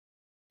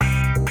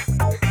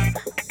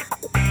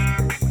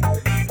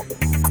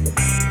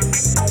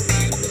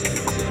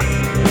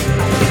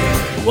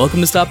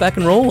Welcome to Stop Back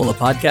and Roll, a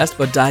podcast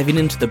about diving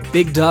into the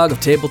big dog of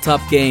tabletop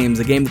games,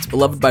 a game that's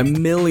beloved by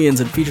millions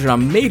and featured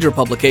on major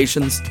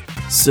publications,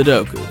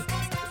 Sudoku.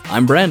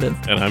 I'm Brandon.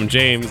 And I'm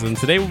James, and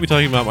today we'll be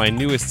talking about my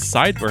newest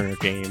sideburner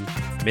game,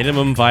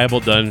 Minimum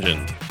Viable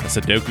Dungeon, a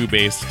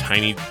Sudoku-based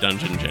tiny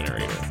dungeon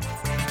generator.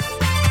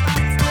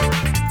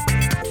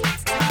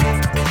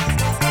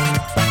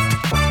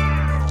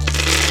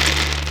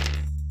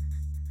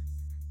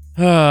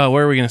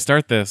 Where are we going to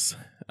start this?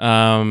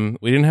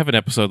 We didn't have an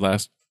episode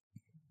last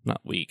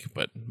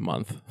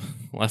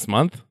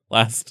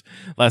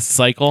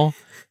cycle.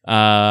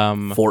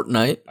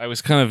 Fortnite. I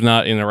was kind of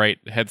not in the right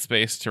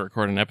headspace to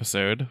record an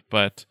episode,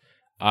 but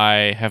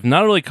I have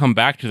not really come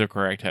back to the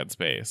correct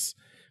headspace,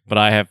 but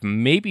I have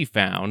maybe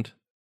found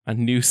a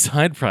new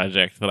side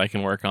project that I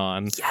can work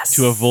on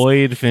to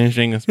avoid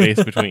finishing a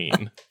space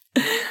between.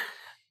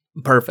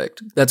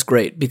 Perfect. That's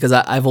great, because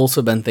I've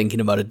also been thinking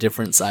about a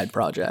different side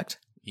project.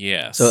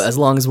 Yes. So as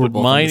long as we're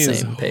both on the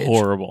same mine page. is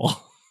horrible.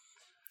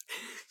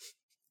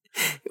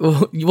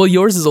 Well,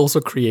 yours is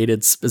also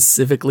created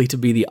specifically to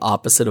be the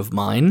opposite of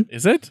mine.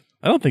 Is it?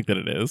 I don't think that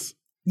it is.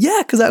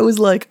 Yeah, because I was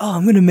like,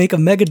 I'm going to make a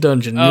mega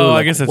dungeon. Oh,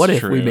 like, I guess that's what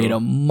true. What if we made a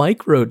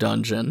micro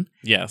dungeon?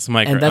 Yes,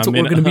 micro. And that's what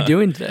we're going to be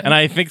doing today. And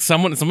I think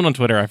someone on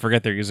Twitter, I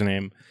forget their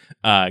username,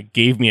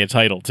 gave me a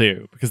title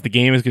too, because the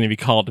game is going to be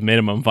called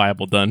Minimum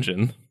Viable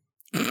Dungeon.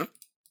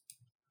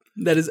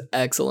 That is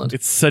excellent.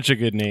 It's such a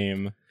good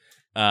name.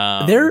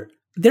 There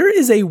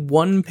is a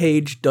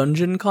one-page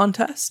dungeon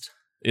contest.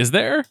 Is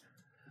there?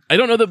 I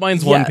don't know that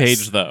mine's one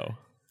page, though.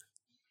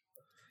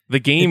 The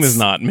game is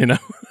not minimum.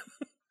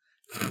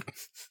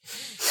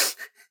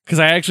 Because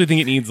I actually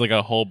think it needs like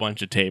a whole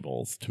bunch of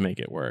tables to make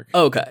it work.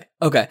 Okay.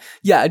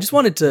 Yeah, I just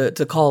wanted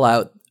to call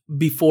out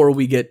before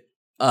we get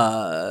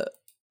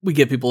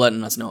people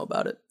letting us know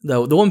about it.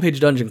 The one-page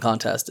dungeon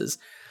contest is,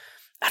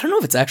 I don't know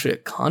if it's actually a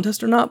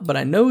contest or not, but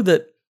I know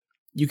that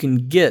you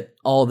can get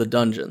all the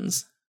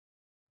dungeons.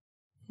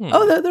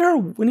 Oh, there are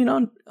winning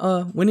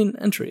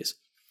entries.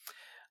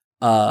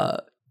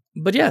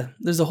 But yeah,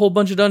 there's a whole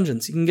bunch of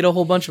dungeons. You can get a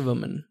whole bunch of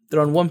them, and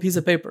they're on one piece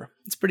of paper.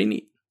 It's pretty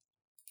neat.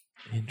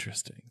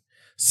 Interesting.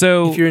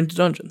 So, if you're into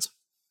dungeons.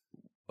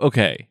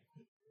 Okay.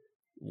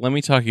 Let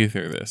me talk you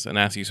through this and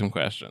ask you some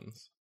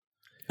questions.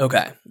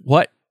 Okay.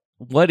 What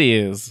do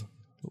you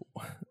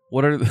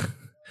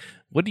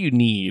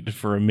need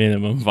for a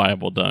minimum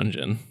viable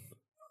dungeon?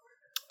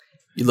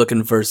 You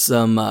looking for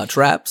some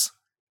traps?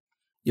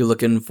 You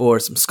looking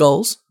for some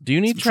skulls? Do you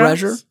need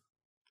treasure?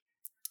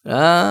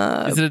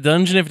 Is it a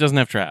dungeon if it doesn't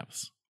have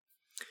traps?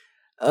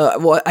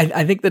 Well,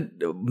 I think that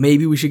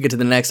maybe we should get to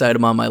the next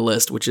item on my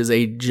list, which is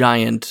a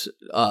giant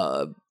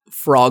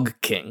frog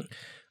king.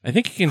 I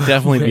think it can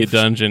definitely be a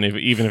dungeon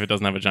even if it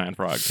doesn't have a giant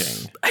frog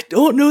king. I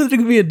don't know that it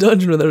can be a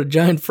dungeon without a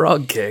giant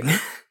frog king.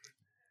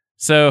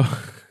 So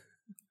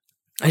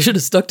I should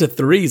have stuck to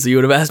 3, so you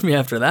would have asked me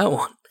after that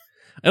one.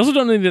 I also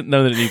don't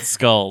know that it needs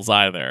skulls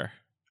either.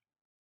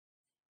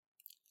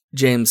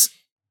 James,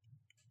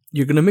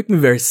 you're going to make me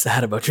very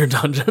sad about your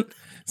dungeon.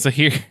 So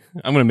here,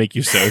 I'm going to make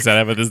you so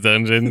sad about this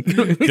dungeon,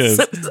 because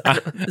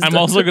I'm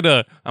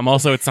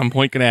also at some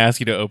point going to ask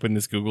you to open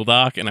this Google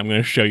Doc, and I'm going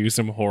to show you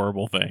some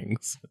horrible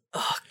things.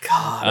 Oh,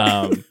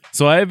 God.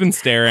 So I have been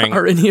staring.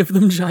 Are any of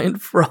them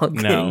giant frog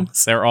kings? No,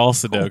 they're all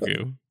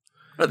Sudoku.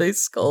 Are they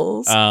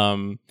skulls?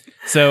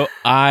 So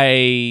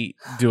I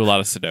do a lot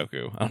of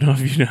Sudoku. I don't know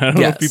if you know. I don't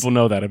know if people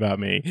know that about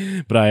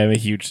me, but I am a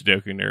huge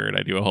Sudoku nerd.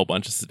 I do a whole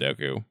bunch of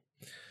Sudoku.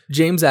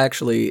 James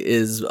actually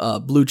is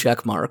blue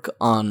check mark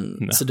on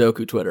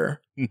Sudoku Twitter.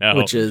 No,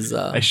 which is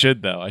I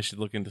should though. I should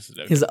look into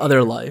Sudoku. His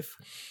other life.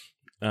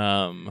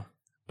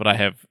 But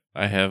I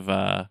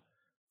have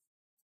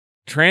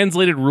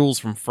translated rules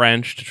from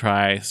French to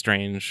try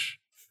strange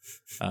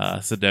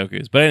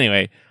Sudokus. But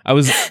anyway, I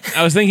was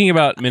thinking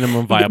about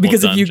minimum viable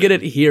because dungeon. If you get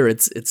it here,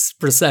 it's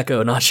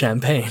Prosecco, not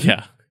champagne.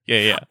 Yeah.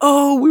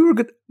 Oh, we were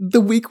good.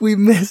 The week we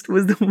missed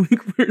was the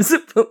week we were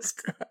supposed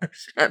to have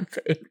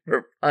champagne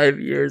for 5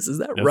 years. Is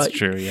that right? That's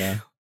true, yeah.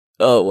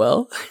 Oh,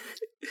 well.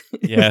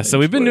 Yeah, so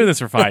we've been doing this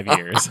for 5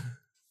 years,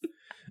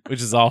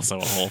 which is also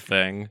a whole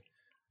thing.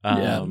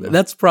 Yeah,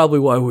 that's probably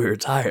why we were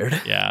tired.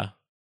 Yeah.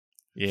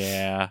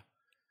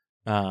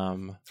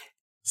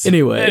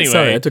 Anyway,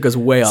 sorry, I took us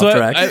way off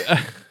track.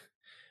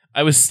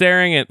 I was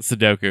staring at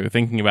Sudoku,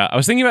 I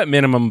was thinking about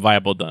minimum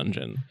viable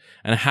dungeon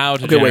and how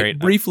to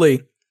generate.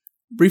 Wait,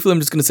 briefly, I'm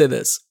just going to say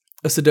this.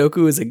 A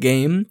Sudoku is a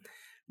game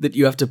that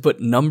you have to put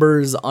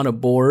numbers on a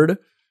board,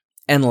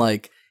 and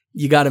like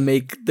you got to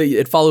make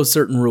it follows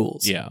certain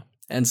rules. Yeah,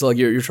 and so like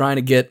you're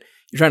trying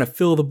to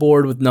fill the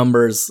board with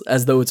numbers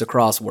as though it's a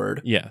crossword.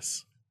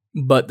 Yes,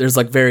 but there's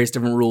like various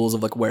different rules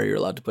of like where you're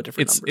allowed to put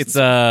different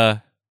numbers.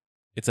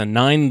 It's a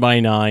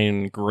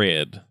 9x9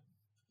 grid,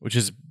 which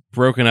is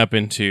broken up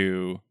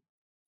into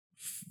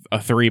a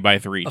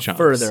 3x3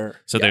 chunks.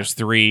 There's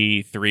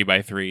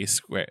 3x3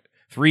 square.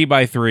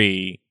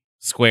 3x3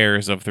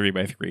 squares of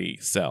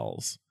 3x3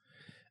 cells.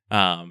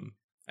 And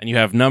you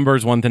have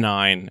numbers 1 to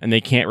 9, and they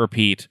can't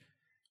repeat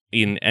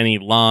in any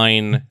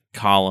line,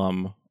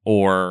 column,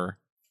 or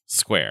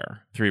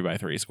square,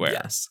 3x3 square.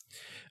 Yes.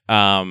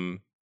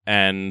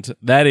 And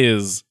that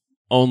is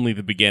only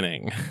the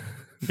beginning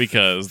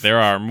because there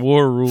are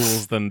more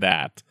rules than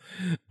that.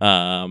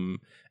 And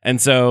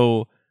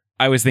so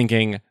I was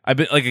thinking, I've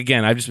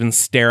just been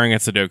staring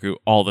at Sudoku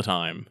all the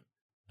time.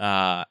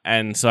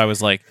 And so I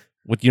was like,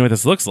 what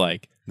this looks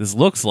like? This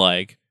looks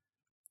like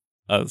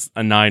a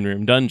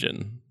 9-room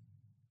dungeon.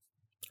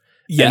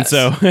 Yes.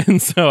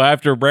 And so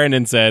after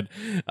Brandon said,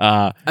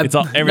 not a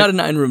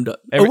 9-room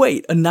dungeon. Oh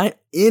wait,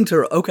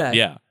 okay.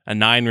 Yeah, a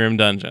 9-room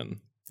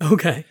dungeon.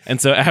 Okay.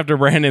 And so after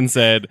Brandon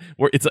said,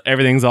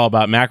 everything's all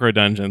about macro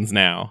dungeons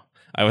now,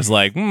 I was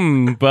like,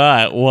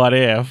 but what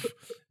if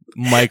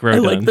micro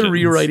dungeons? I like the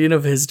rewriting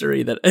of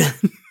history that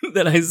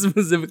that I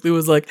specifically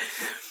was like,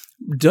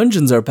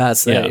 dungeons are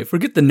passé. Yeah.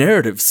 Forget the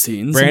narrative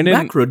scenes.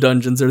 Macro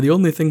dungeons are the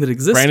only thing that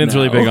exists. Brandon's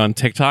really big on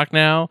TikTok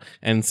now,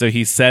 and so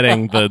he's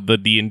setting the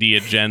D&D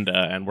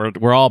agenda, and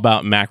we're all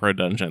about macro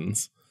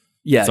dungeons.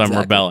 Yeah, so I'm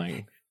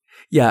rebelling.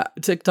 Yeah,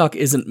 TikTok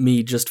isn't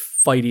me just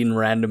fighting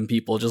random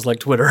people, just like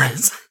Twitter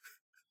is.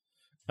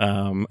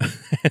 And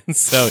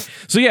so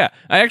yeah,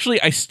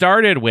 I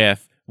started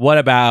with, what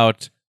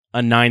about a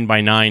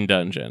 9x9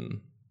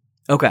 dungeon?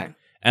 Okay.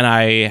 And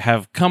I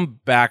have come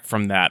back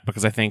from that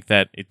because I think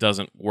that it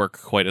doesn't work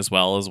quite as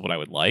well as what I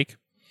would like.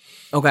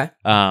 Okay.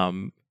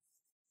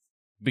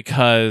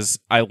 Because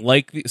I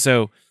like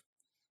so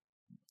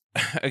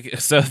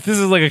this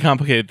is like a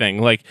complicated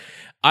thing. Like,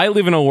 I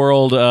live in a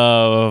world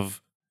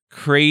of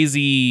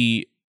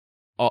crazy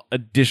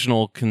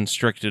additional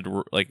constricted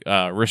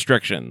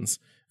restrictions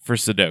for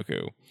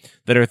Sudoku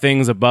that are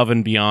things above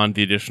and beyond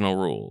the additional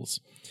rules.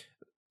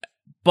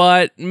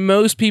 But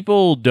most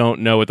people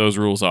don't know what those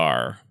rules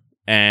are,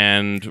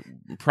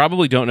 and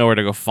probably don't know where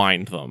to go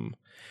find them.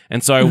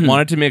 And so I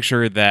wanted to make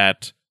sure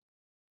that,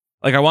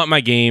 I want my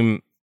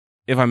game,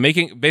 if I'm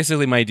making,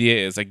 basically my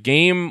idea is a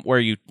game where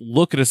you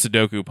look at a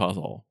Sudoku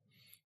puzzle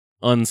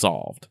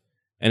unsolved,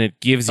 and it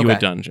gives you a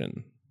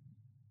dungeon.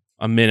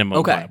 A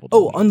minimum viable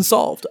dungeon.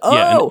 Unsolved.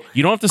 Yeah,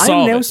 you don't have to solve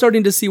it. I'm now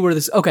starting to see where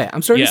this,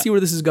 I'm starting to see where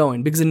this is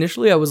going, because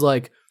initially I was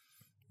like,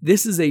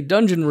 this is a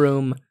dungeon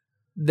room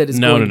that is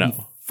going to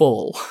be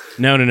full.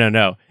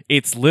 No.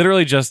 It's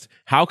literally just,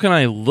 how can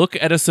I look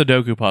at a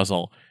Sudoku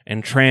puzzle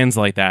and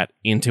translate that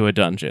into a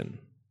dungeon?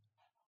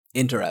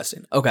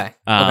 Interesting. Okay.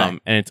 And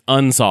it's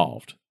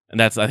unsolved.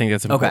 And I think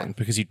that's important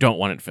because you don't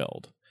want it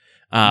filled.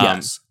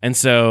 Yes. And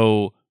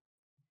so,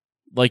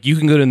 you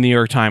can go to the New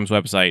York Times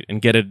website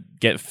and get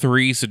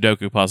 3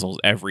 Sudoku puzzles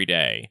every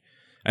day.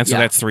 And so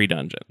that's 3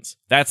 dungeons.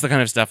 That's the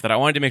kind of stuff that I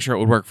wanted to make sure it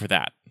would work for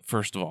that,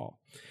 first of all.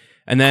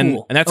 And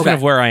then, and that's kind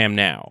of where I am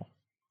now.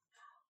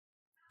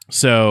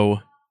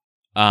 So,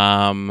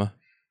 do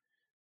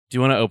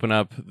you want to open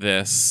up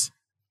this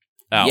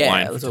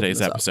outline for today's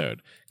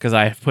episode? Because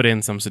I have put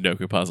in some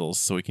Sudoku puzzles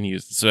so we can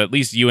use, so at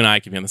least you and I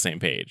can be on the same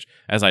page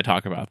as I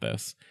talk about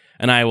this.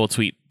 And I will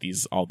tweet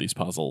all these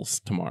puzzles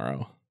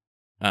tomorrow,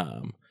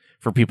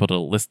 for people to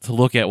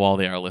look at while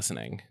they are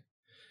listening.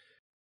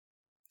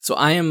 So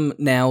I am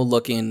now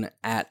looking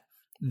at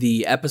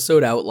the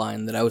episode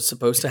outline that I was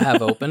supposed to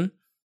have open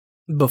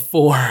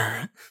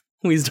before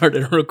we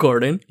started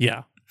recording.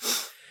 Yeah.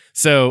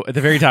 So at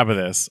the very top of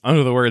this,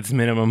 under the words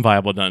minimum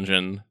viable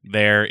dungeon,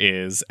 there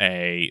is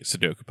a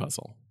Sudoku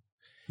puzzle.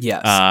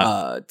 Yes.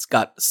 It's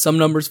got some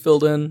numbers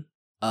filled in.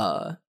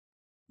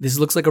 This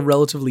looks like a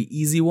relatively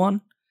easy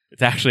one.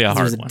 It's actually a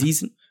hard one.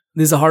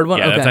 This is a hard one?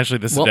 Yeah, that's actually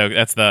the Sudoku.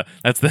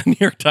 That's the New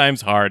York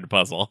Times hard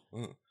puzzle.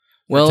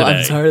 Well,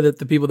 I'm sorry that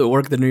the people that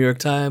work at the New York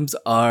Times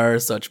are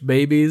such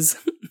babies.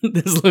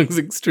 This looks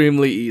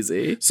extremely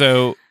easy.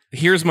 So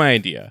here's my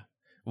idea.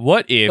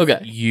 What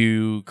if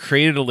you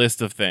created a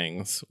list of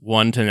things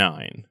 1 to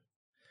 9?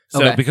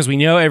 So because we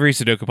know every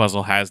Sudoku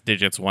puzzle has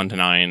digits 1 to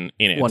 9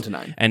 in it. 1 to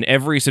 9. And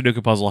every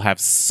Sudoku puzzle has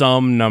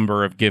some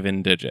number of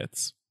given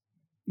digits.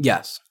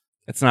 Yes.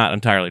 It's not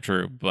entirely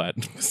true, but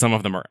some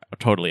of them are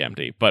totally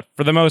empty. But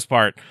for the most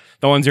part,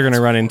 the ones you're going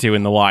to run into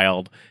in the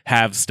wild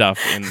have stuff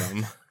in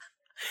them.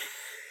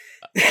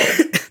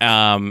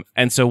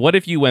 And so what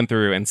if you went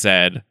through and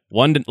said,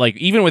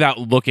 even without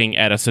looking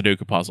at a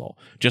Sudoku puzzle,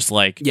 just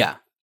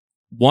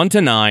 1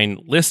 to 9,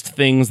 list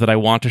things that I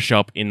want to show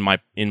up in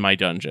my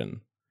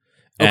dungeon.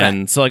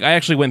 And so I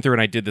actually went through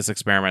and I did this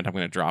experiment. I'm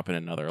going to drop in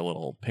another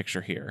little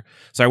picture here.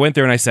 So I went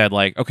through and I said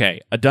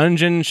a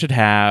dungeon should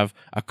have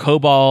a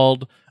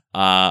kobold,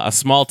 a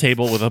small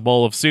table with a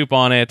bowl of soup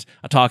on it,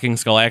 a talking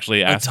skull. I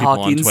actually asked people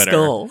on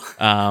Twitter.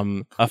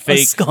 A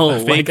fake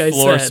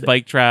floor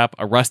spike trap,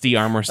 a rusty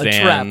armor stand,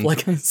 a trap,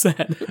 like I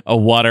said, a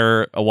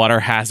water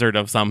hazard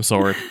of some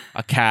sort,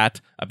 a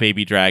cat, a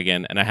baby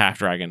dragon, and a half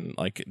dragon,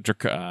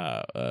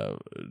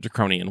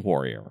 draconian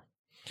warrior.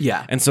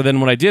 Yeah. And so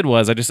then what I did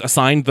was I just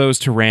assigned those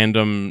to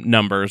random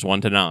numbers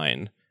 1 to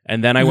 9,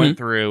 and then I went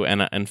through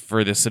and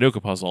for this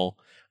Sudoku puzzle,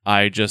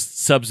 I just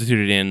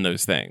substituted in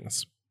those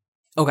things.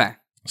 Okay.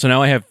 So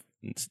now I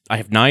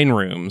have 9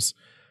 rooms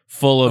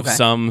full of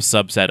some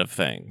subset of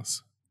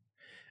things.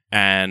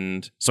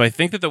 And so I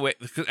think that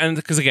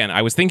because again,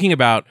 I was thinking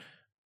about,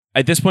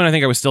 at this point, I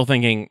think I was still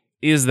thinking,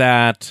 is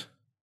that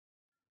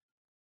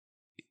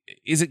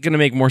is it going to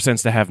make more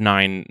sense to have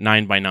 9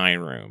 by 9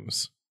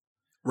 rooms?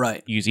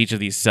 Right. Use each of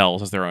these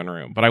cells as their own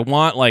room. But I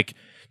want like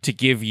to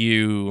give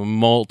you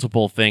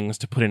multiple things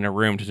to put in a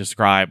room to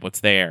describe what's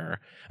there.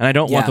 And I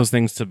don't want those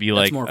things to be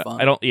like, more fun.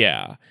 I don't,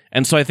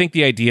 And so I think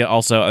the idea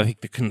also, I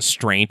think the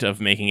constraint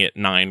of making it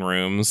 9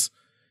 rooms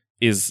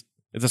is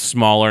it's a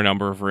smaller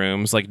number of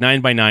rooms. Like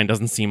 9 by 9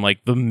 doesn't seem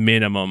like the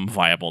minimum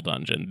viable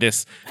dungeon.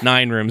 This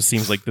 9 rooms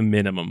seems like the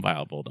minimum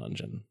viable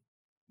dungeon.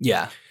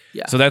 Yeah.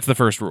 So that's the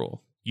first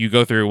rule. You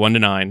go through 1 to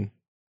 9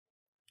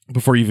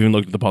 before you've even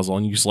looked at the puzzle,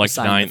 and you select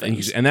 9,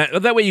 and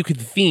that way you could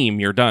theme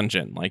your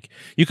dungeon. Like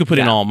you could put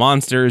in all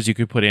monsters, you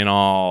could put in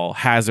all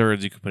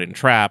hazards, you could put in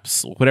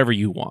traps, whatever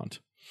you want.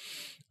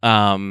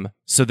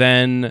 So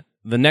then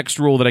the next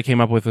rule that I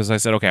came up with was I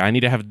said, okay, I need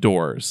to have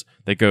doors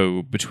that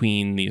go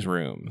between these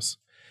rooms.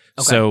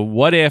 Okay. So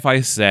what if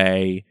I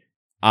say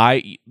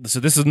so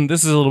this is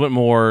a little bit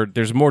more,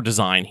 there's more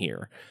design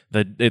here.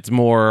 It's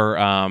more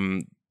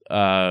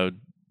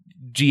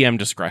GM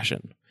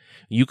discretion.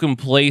 You can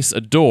place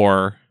a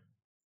door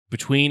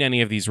between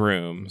any of these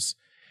rooms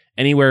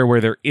anywhere where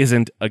there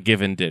isn't a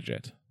given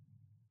digit.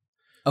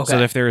 Okay. So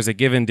if there is a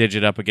given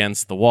digit up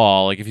against the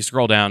wall, like if you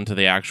scroll down to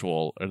the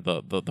actual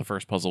the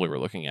first puzzle we were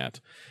looking at,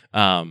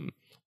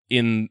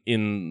 in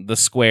the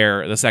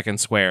square, the second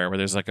square where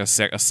there's like a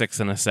 6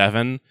 and a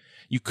 7,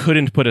 you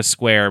couldn't put a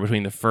square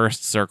between the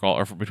first circle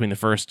or between the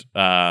first.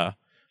 You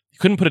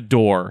couldn't put a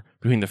door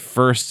between the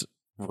first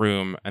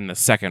room and the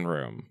second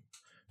room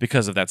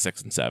because of that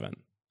 6 and 7.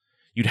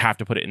 You'd have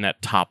to put it in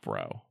that top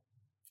row.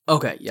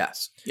 Okay.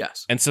 Yes.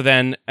 And so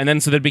then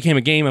it became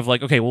a game of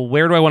like, okay, well,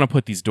 where do I want to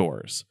put these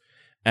doors?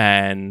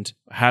 And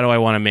how do I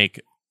want to make,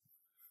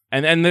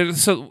 and in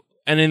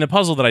the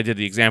puzzle that I did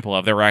the example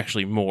of, there were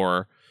actually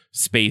more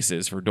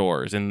spaces for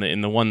doors. In the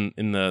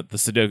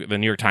Sudoku, the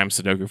New York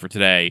Times Sudoku for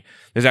today,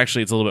 it's a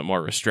little bit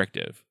more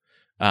restrictive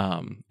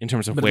in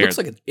terms of where. It looks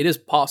like it is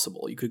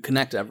possible. You could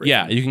connect everything.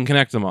 Yeah, you can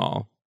connect them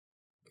all.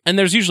 And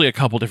there's usually a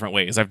couple different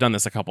ways. I've done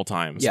this a couple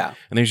times. Yeah.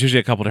 And there's usually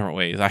a couple different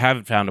ways. I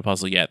haven't found a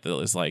puzzle yet that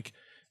is like,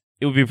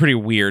 it would be pretty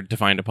weird to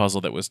find a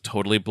puzzle that was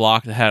totally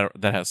blocked, that had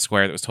a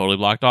square that was totally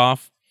blocked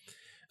off.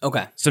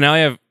 Okay. So now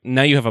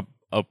you have a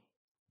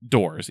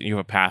doors and you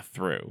have a path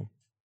through.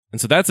 And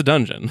so that's a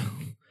dungeon.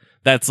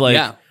 That's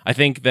like, I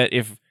think that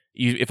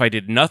if I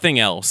did nothing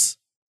else,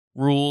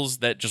 rules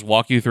that just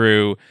walk you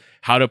through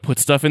how to put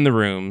stuff in the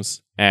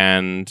rooms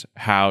and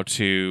how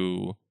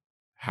to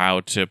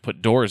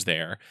put doors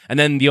there. And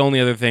then the only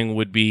other thing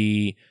would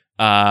be,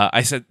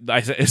 I said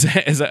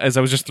as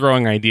I was just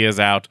throwing ideas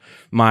out,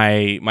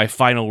 my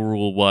final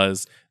rule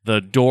was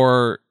the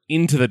door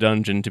into the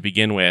dungeon to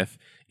begin with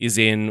is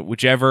in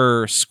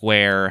whichever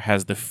square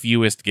has the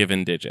fewest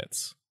given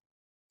digits.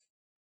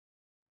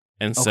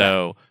 And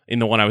so in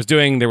the one I was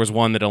doing, there was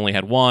one that only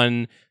had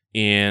 1.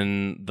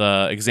 In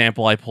the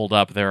example I pulled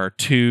up, there are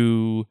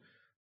 2.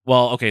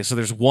 Well, okay, so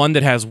there's one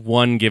that has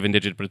 1 given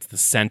digit, but it's the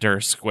center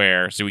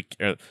square, so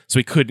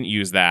we couldn't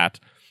use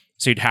that.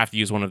 So you'd have to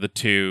use one of the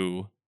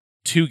two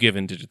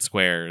given digit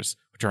squares,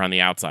 which are on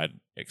the outside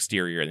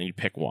exterior, and then you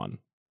pick one.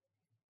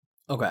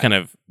 Okay. Kind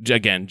of,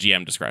 again,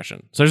 GM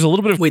discretion. So there's a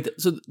little bit of... Wait,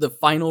 so the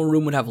final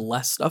room would have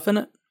less stuff in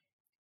it?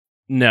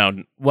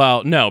 No.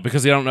 Well, no,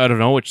 because I don't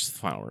know which is the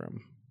final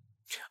room.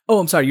 Oh,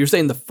 I'm sorry. You're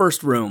saying the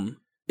first room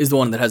is the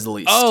one that has the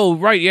least. Oh,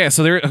 right, yeah.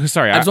 So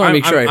sorry. I just want to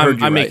make sure I heard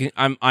you right.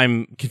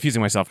 I'm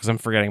confusing myself because I'm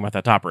forgetting about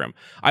that top room.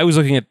 I was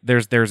looking at,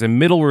 there's a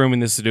middle room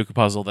in this Sudoku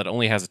puzzle that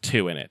only has a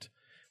 2 in it.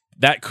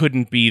 That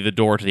couldn't be the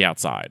door to the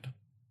outside.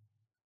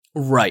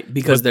 Right,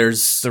 because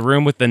there's... The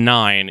room with the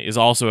 9 is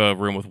also a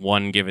room with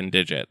 1 given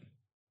digit.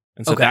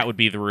 And so that would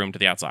be the room to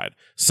the outside.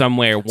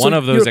 Somewhere, one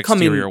of those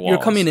exterior walls.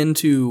 You're coming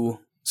into...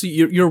 So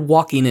you're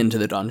walking into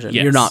the dungeon.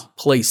 Yes. You're not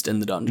placed in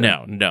the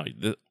dungeon. No.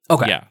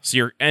 Okay. Yeah, so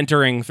you're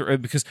entering through...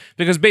 Because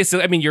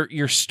basically, I mean,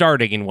 you're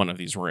starting in one of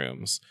these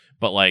rooms.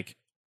 But, like,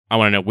 I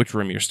want to know which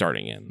room you're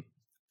starting in.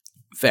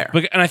 Fair.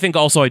 And I think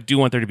also I do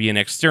want there to be an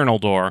external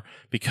door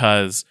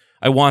because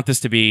I want this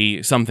to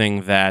be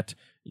something that...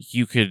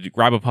 You could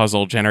grab a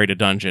puzzle, generate a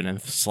dungeon,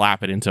 and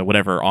slap it into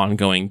whatever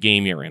ongoing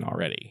game you're in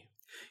already.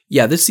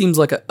 Yeah, this seems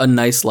like a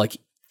nice, like,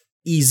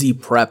 easy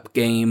prep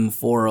game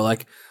for,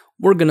 like,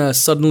 we're gonna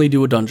suddenly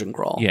do a dungeon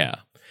crawl. Yeah.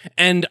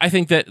 And I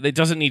think that it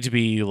doesn't need to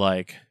be,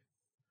 like,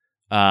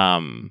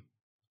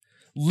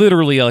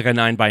 literally like a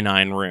 9 by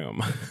 9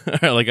 room,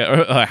 like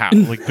a house,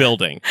 like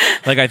building.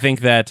 Like I think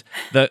that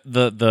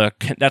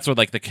that's where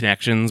like the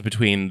connections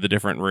between the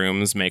different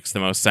rooms makes the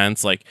most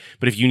sense. Like,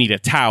 but if you need a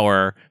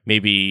tower,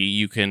 maybe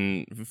you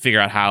can figure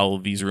out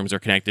how these rooms are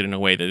connected in a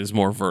way that is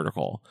more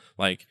vertical.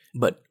 Like,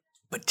 but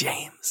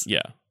James,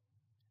 yeah.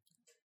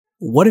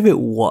 What if it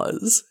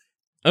was?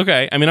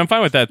 Okay, I mean, I'm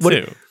fine with that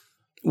too.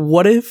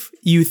 What if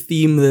you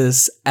theme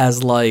this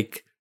as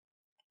like,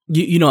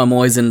 you know, I'm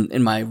always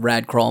in my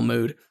rad crawl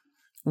mood.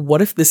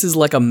 What if this is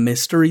like a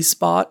mystery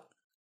spot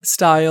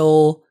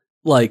style,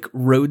 like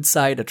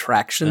roadside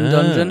attraction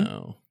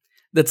dungeon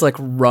that's like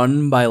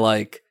run by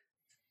like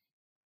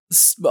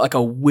like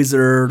a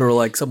wizard or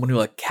like someone who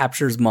like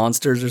captures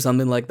monsters or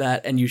something like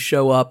that, and you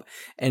show up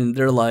and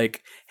they're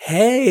like,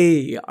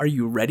 "Hey, are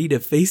you ready to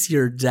face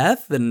your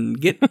death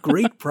and get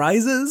great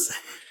prizes?"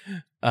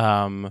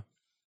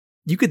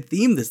 You could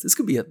theme this.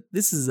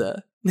 This is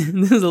a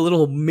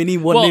little mini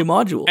one-day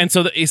module. And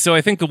so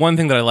I think the one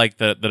thing that I like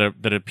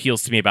that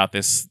appeals to me about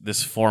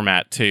this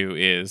format too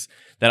is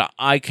that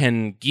I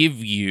can give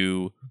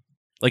you,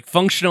 like,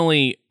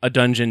 functionally a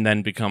dungeon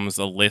then becomes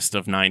a list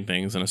of 9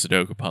 things in a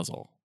Sudoku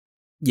puzzle.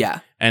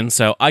 Yeah. And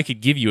so I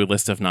could give you a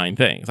list of 9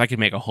 things. I could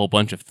make a whole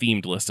bunch of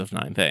themed list of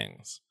 9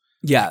 things.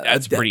 Yeah.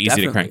 That's pretty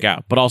easy to crank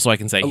out. But also I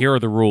can say, here are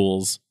the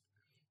rules.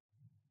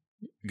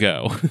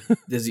 Go.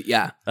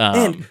 Yeah.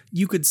 And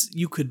you could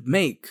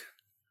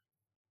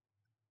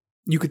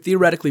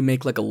theoretically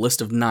make like a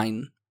list of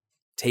 9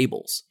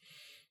 tables.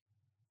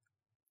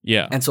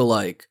 Yeah. And so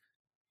like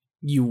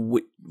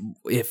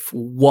if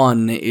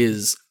 1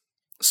 is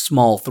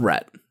small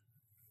threat,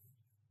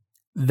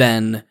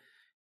 then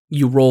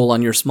you roll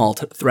on your small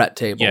threat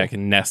table. Yeah, I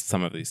can nest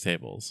some of these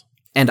tables.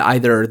 And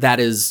either that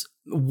is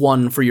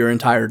 1 for your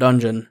entire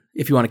dungeon,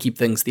 if you want to keep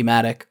things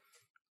thematic,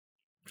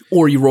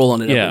 or you roll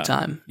on it every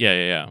time.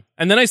 Yeah.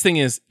 And the nice thing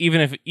is,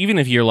 even if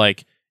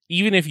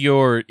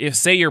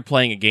say you're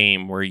playing a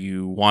game where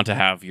you want to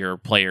have your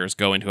players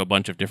go into a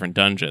bunch of different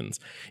dungeons,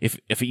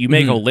 if you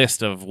make a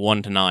list of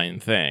 1 to 9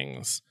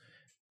 things,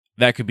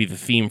 that could be the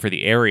theme for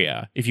the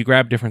area. If you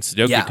grab different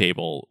Sudoku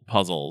table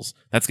puzzles,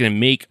 that's going to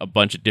make a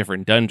bunch of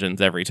different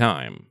dungeons every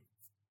time.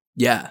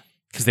 Yeah.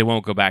 Because they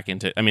won't go back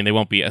into... I mean, they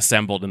won't be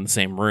assembled in the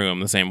same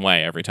room the same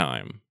way every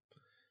time.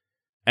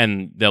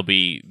 And they'll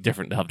be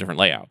different. They'll have different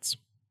layouts.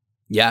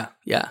 Yeah.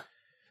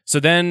 So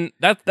then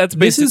that's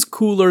basically... This is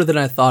cooler than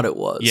I thought it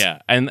was. Yeah,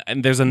 and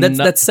there's a...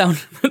 That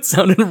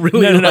sounded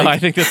really No, I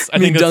think that's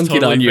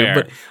totally on you,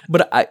 fair.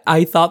 But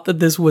I thought that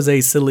this was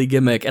a silly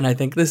gimmick, and I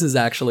think this is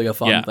actually a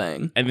fun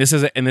thing. And this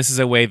is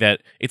a way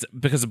that it's...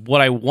 Because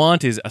what I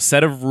want is a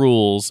set of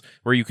rules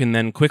where you can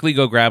then quickly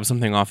go grab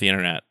something off the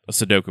internet, a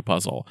Sudoku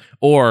puzzle,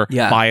 or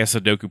buy a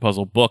Sudoku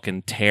puzzle book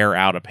and tear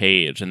out a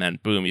page, and then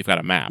boom, you've got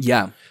a map.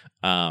 Yeah.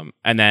 And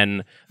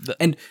then...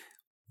 and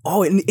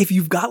if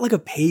you've got like a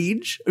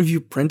page, if you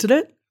printed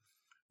it,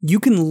 you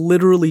can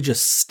literally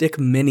just stick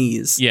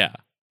minis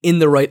in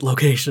the right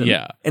location.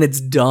 Yeah. And it's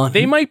done.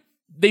 They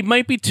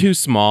might be too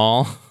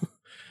small.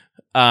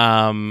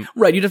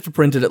 Right, you'd have to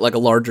print it at like a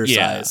larger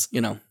size,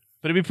 you know.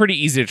 But it'd be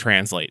pretty easy to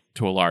translate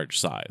to a large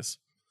size.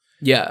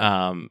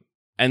 Yeah.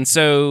 And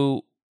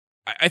so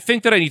I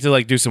think that I need to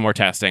like do some more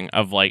testing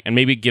of like, and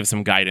maybe give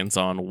some guidance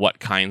on what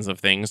kinds of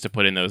things to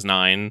put in those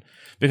 9.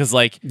 Because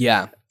like,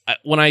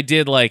 when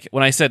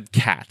I said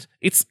cat,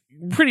 it's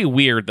pretty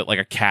weird that like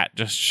a cat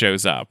just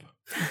shows up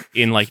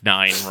in like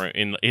 9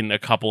 in a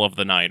couple of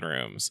the 9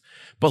 rooms.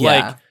 But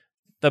like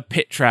the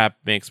pit trap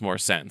makes more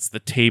sense. The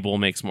table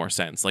makes more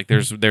sense. Like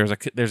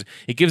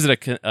it gives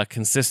it a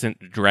consistent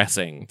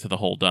dressing to the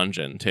whole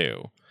dungeon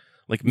too.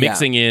 Like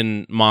mixing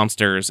in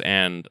monsters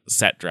and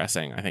set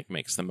dressing, I think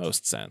makes the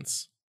most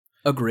sense.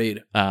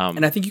 Agreed.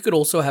 And I think you could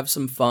also have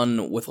some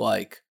fun with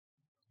like,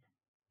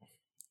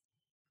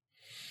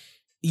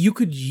 you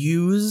could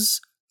use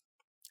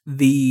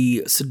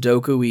the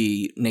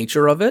Sudoku-y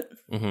nature of it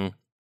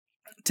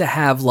to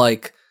have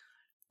like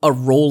a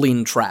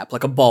rolling trap,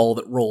 like a ball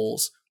that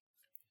rolls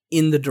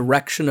in the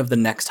direction of the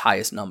next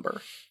highest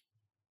number.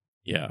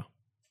 Yeah.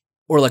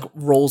 Or like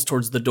rolls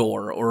towards the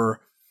door,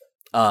 or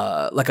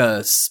like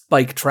a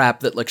spike trap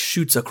that like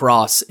shoots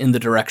across in the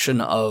direction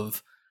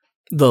of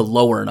the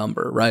lower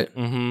number, right?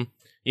 Mm-hmm.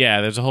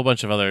 Yeah, there's a whole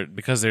bunch of other,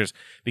 because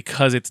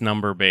it's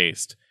number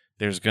based,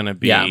 there's gonna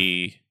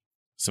be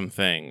some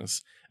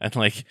things. And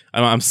like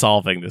I'm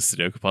solving this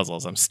Sudoku puzzle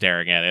as I'm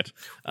staring at it.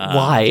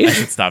 Why? I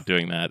should stop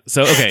doing that.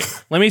 So okay,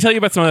 let me tell you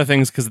about some other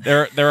things, because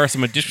there are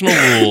some additional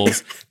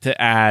rules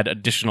to add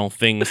additional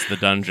things to the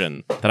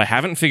dungeon that I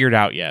haven't figured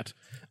out yet.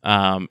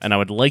 And I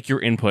would like your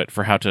input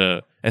for how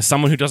to, as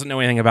someone who doesn't know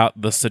anything about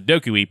the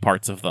Sudoku-y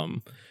parts of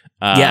them,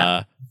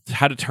 how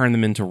to turn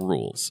them into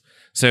rules.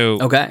 So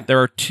there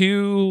are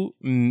 2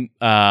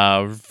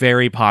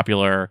 very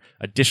popular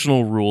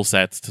additional rule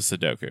sets to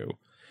Sudoku.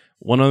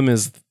 One of them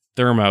is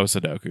Thermo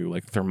Sudoku,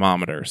 like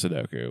thermometer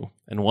Sudoku,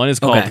 and one is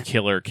called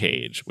Killer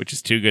Cage, which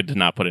is too good to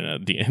not put in a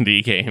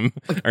D&D game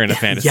or in a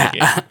fantasy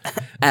game.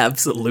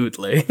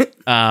 Absolutely.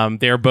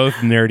 They are both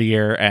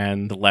nerdier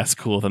and less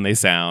cool than they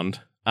sound.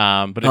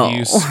 But if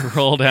you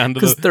scroll down to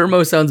because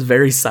Thermo sounds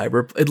very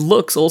it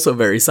looks also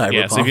very cyberpunk.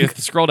 Yeah, so if you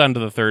scroll down to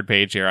the 3rd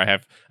page here,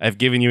 I've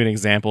given you an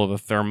example of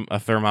a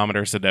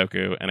thermometer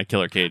Sudoku and a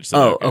Killer Cage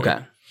Sudoku. Oh, okay.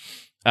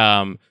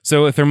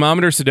 So a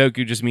thermometer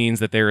Sudoku just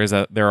means that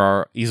there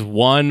are these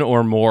 1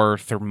 or more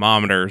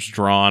thermometers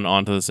drawn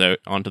onto the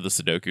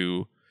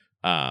Sudoku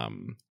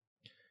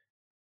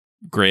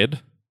grid,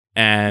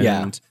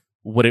 and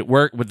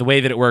the way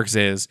that it works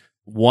is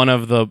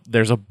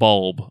there's a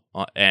bulb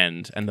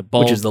end, and the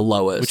bulb, which is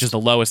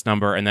the lowest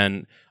number, and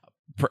then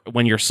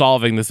when you're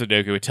solving the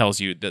Sudoku, it tells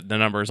you that the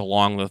numbers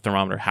along the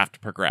thermometer have to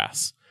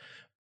progress.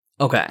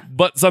 Okay.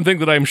 But something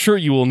that I'm sure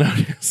you will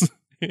notice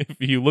if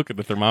you look at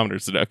the thermometer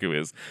Sudoku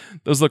is,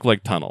 those look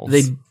like tunnels.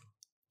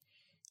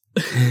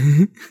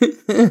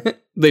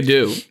 They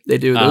do.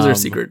 Those are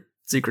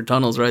secret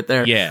tunnels right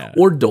there. Yeah.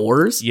 Or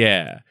doors.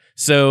 Yeah.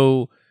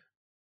 So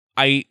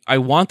I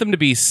want them to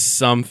be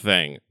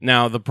something.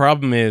 Now, the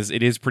problem is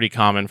it is pretty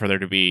common for there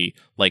to be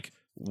like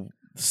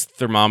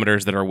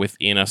thermometers that are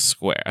within a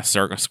square.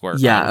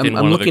 Yeah,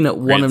 I'm looking at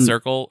one of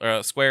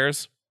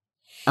squares.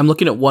 I'm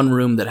looking at one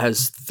room that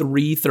has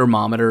 3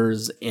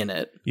 thermometers in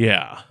it.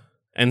 Yeah.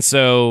 And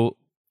so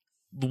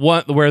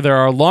where there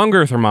are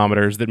longer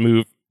thermometers that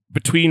move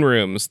between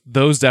rooms,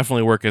 those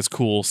definitely work as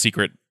cool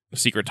secret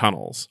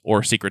tunnels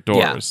or secret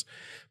doors. Yeah.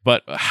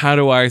 But how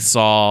do I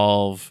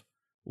solve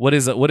what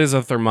is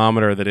a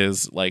thermometer that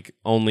is like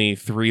only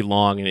 3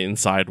 long and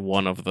inside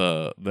one of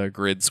the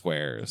grid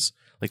squares?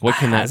 Like what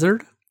can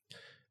hazard?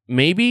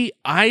 Maybe.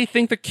 I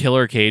think the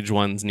killer cage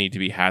ones need to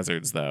be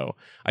hazards, though.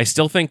 I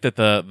still think that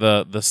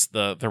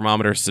the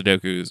thermometer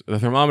Sudokus, the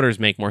thermometers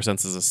make more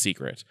sense as a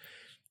secret.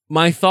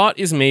 My thought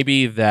is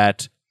maybe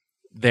that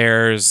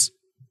there's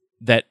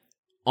that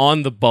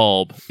on the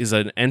bulb is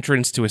an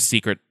entrance to a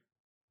secret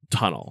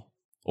tunnel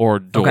or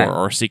door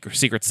or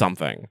secret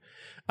something,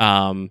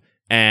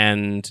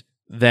 and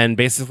then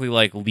basically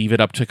like leave it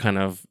up to kind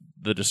of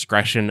the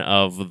discretion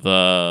of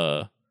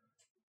the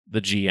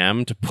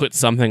GM to put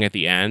something at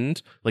the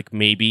end, like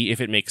maybe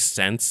if it makes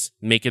sense,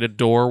 make it a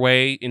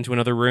doorway into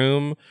another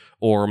room,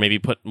 or maybe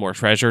put more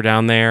treasure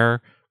down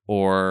there,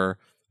 or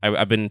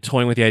I've been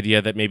toying with the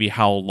idea that maybe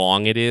how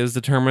long it is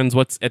determines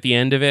what's at the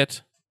end of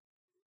it.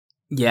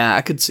 Yeah,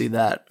 I could see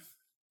that.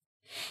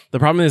 The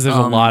problem is there's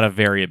a lot of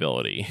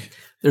variability.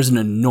 There's an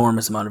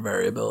enormous amount of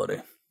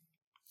variability.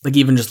 Like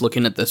even just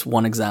looking at this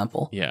one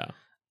example. Yeah.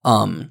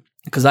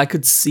 Because I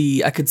could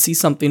see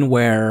something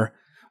where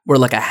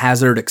like a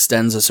hazard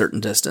extends a certain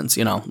distance,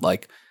 you know,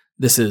 like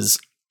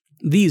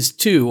these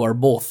two are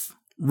both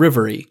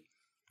rivery.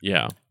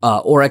 Yeah.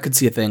 Or I could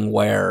see a thing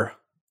where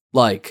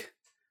like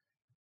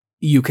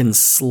you can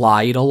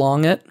slide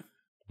along it.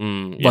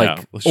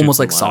 Like almost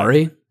like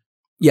Sorry.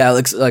 Yeah,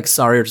 like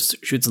Sorry or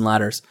Chutes and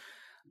Ladders.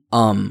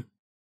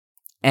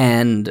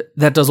 And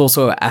that does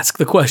also ask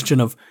the question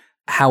of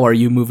how are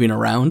you moving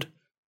around?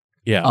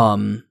 Yeah.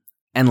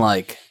 And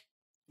like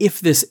if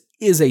this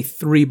is a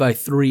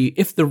 3x3,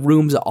 if the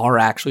rooms are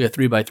actually a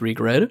 3x3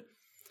 grid,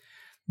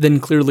 then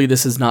clearly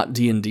this is not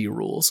D&D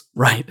rules,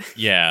 right?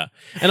 Yeah.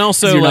 And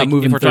also like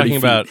if we're talking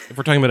about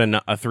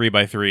a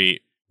 3x3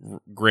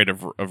 grid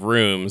of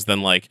rooms,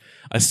 then like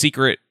a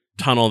secret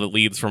tunnel that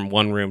leads from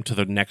one room to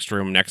the next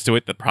room next to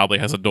it that probably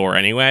has a door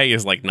anyway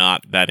is like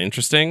not that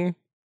interesting.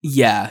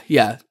 Yeah.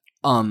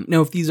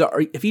 Now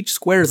if each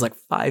square is like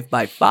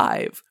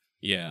 5x5,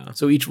 yeah.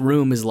 So each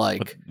room is like...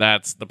 But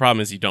that's the problem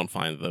is you don't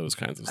find those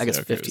kinds of I guess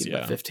 15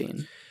 by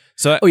 15.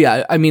 So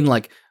I mean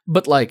like,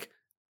 but like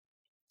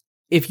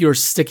if you're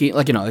sticking,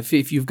 like, you know, if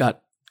you've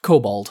got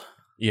Kobold,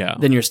 yeah,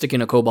 then you're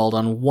sticking a Kobold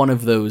on one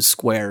of those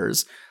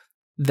squares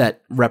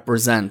that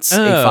represents a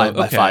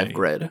 5x5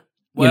 grid.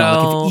 You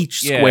know, like if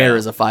each square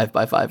is a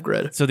 5x5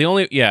 grid. So the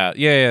only,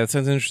 that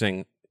sounds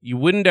interesting. You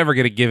wouldn't ever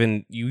get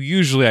you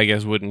usually, I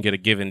guess, wouldn't get a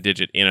given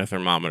digit in a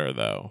thermometer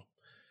though.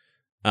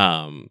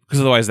 Because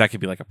otherwise that could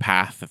be like a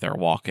path that they're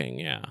walking.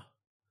 Yeah.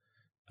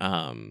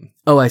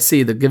 Oh, I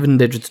see. The given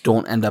digits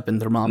don't end up in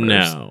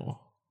thermometers.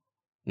 No,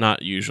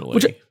 not usually.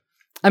 Which,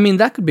 I mean,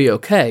 that could be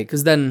okay,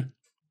 because then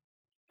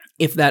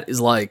if that is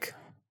like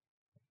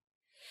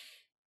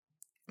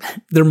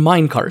they're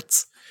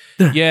minecarts.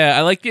 Yeah,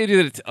 I like the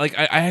idea that like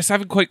I just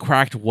haven't quite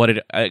cracked what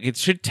it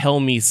should tell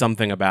me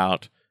something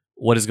about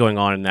what is going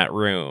on in that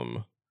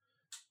room.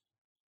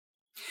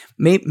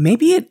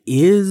 Maybe it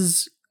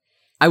is.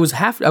 I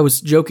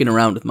was joking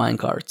around with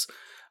minecarts,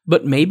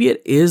 but maybe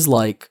it is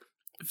like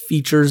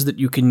features that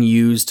you can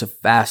use to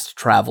fast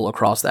travel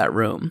across that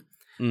room,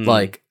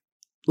 like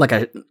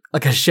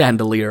a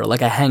chandelier,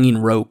 like a hanging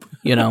rope,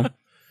 you know.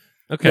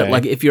 Okay. That,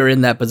 like if you're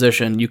in that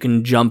position, you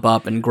can jump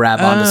up and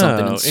grab onto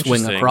something and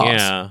swing across.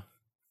 Yeah.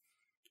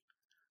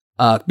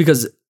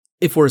 Because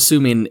if we're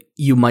assuming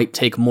you might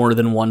take more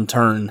than one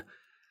turn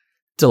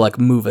to like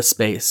move a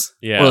space,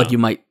 or like you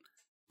might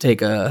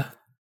take a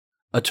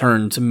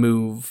turn to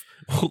move.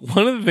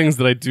 One of the things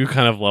that I do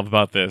kind of love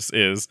about this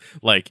is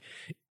like,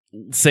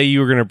 say you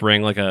were going to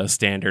bring like a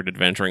standard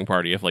adventuring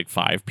party of like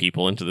 5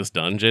 people into this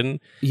dungeon.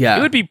 Yeah.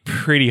 It would be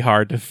pretty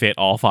hard to fit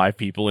all 5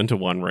 people into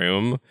one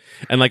room.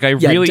 And like, I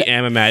really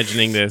am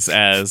imagining this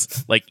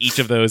as like each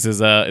of those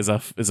is a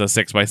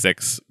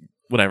 6x6,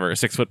 whatever,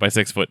 6 foot by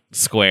 6 foot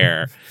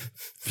square.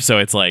 So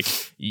it's like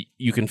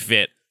you can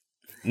fit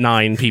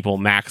 9 people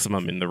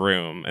maximum in the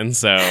room. And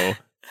so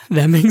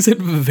that makes it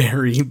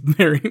very,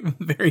 very,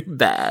 very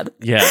bad.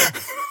 Yeah.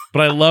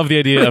 But I love the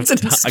idea of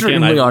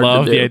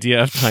the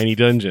idea of tiny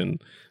dungeon.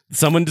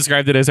 Someone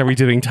described it as, are we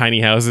doing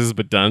tiny houses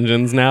but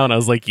dungeons now? And I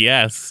was like,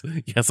 yes,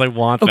 I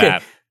want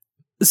that.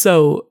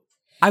 So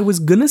I was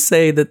gonna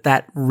say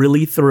that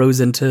really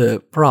throws into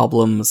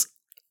problems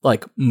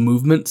like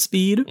movement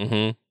speed.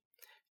 Mm-hmm.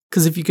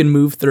 Because if you can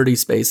move 30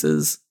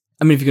 spaces,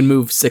 I mean, if you can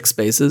move 6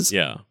 spaces,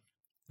 yeah,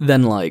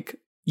 then like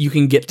you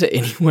can get to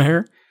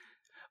anywhere.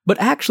 But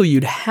actually,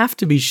 you'd have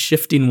to be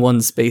shifting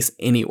one space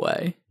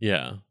anyway.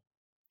 Yeah.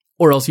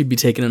 Or else you'd be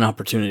taking an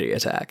opportunity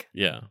attack.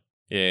 Yeah.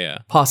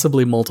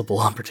 Possibly multiple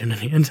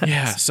opportunity attacks.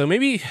 Yeah, so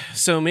maybe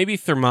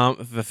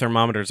the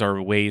thermometers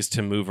are ways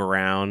to move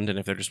around, and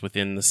if they're just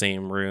within the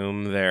same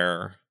room,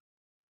 they're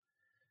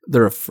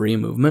a free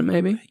movement,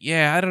 maybe?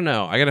 Yeah, I don't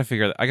know. I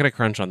gotta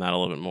crunch on that a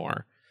little bit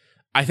more.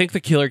 I think the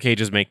killer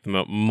cages make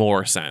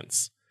more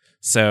sense.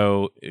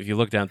 So if you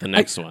look down at the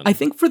next one. I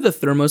think for the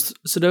Thermos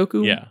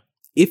Sudoku, yeah.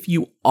 if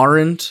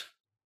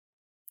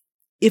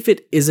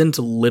it isn't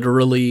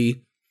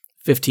literally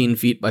 15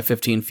 feet by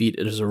 15 feet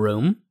as a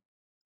room,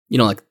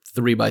 like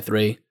 3 by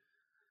 3,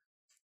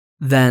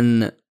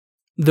 then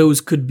those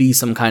could be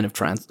some kind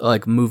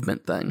of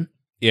movement thing.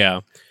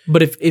 Yeah.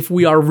 But if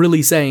we are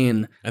really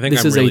saying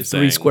this is a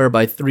 3 square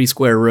by 3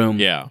 square room,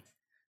 yeah,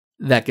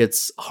 that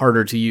gets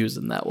harder to use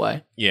in that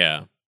way.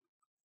 Yeah.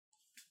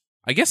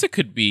 I guess it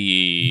could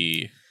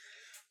be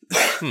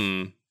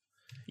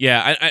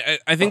Yeah,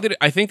 I think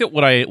that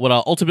what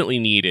I'll ultimately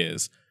need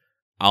is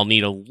I'll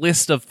need a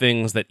list of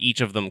things that each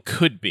of them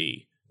could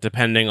be,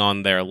 depending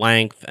on their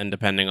length and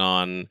depending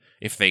on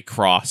if they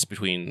cross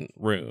between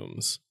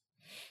rooms.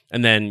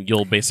 And then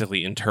you'll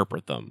basically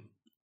interpret them.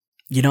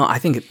 I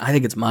think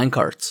it's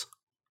minecarts.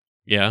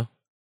 Yeah.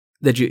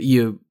 That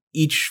you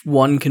each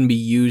one can be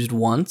used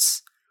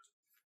once.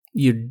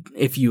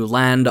 If you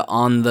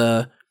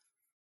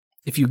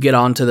get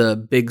onto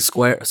the big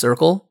square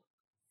circle,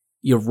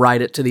 you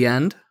ride it to the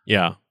end.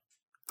 Yeah.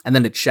 And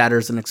then it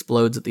shatters and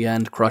explodes at the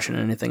end, crushing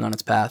anything on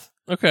its path.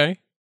 Okay.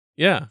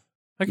 Yeah.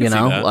 I can see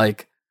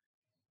that.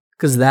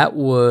 Because that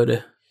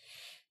would...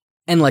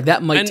 And,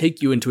 that might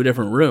take you into a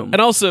different room.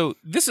 And also,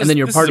 this is... And then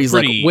your party's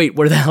wait,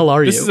 where the hell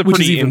are you? This is a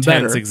pretty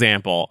intense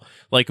example.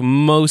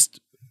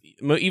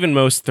 Even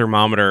most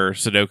thermometer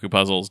Sudoku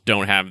puzzles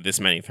don't have this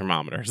many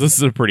thermometers. This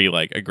is a pretty,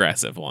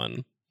 aggressive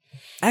one.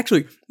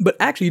 Actually,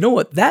 you know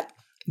what? That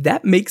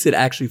makes it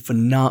actually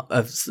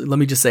phenomenal. Let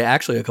me just say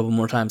actually a couple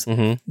more times.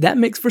 Mm-hmm. That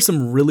makes for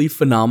some really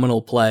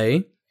phenomenal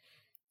play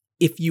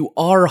if you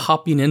are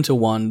hopping into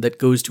one that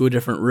goes to a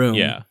different room.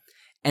 Yeah.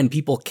 And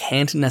people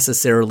can't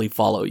necessarily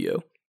follow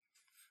you.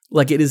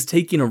 It is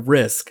taking a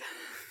risk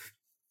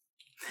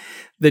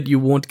that you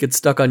won't get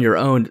stuck on your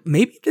own.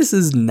 Maybe this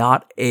is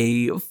not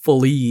a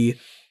fully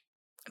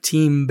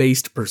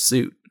team-based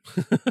pursuit.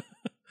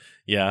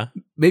 Yeah.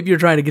 Maybe you're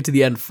trying to get to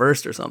the end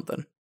first or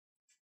something.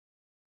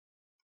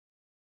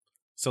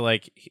 So,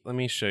 let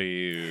me show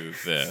you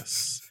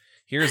this.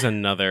 Here's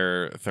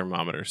another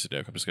thermometer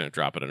Sudoku. I'm just going to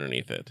drop it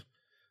underneath it.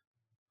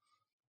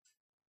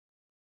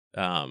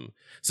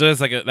 So it's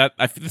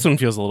this one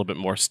feels a little bit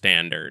more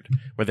standard,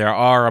 where there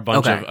are a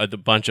bunch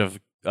of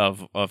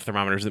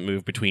thermometers that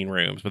move between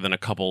rooms, but then a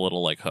couple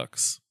little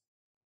hooks.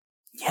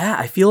 Yeah,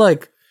 I feel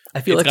like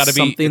it's got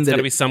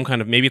to be some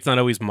kind of, maybe it's not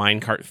always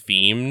minecart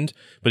themed,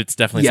 but it's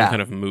definitely some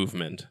kind of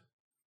movement.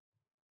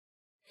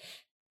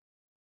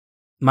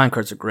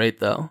 Minecarts are great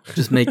though.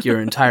 Just make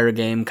your entire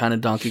game kind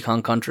of Donkey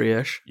Kong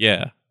Country-ish.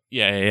 Yeah.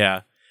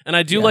 And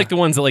I do like the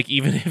ones that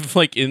even if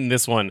in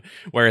this one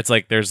where it's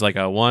there's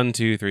a 1,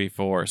 2, 3,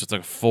 4, so it's a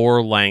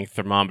 4-length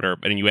thermometer,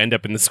 and you end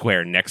up in the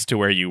square next to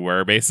where you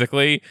were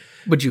basically.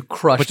 But you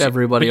crushed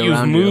everybody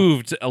around you. You've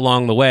moved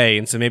along the way,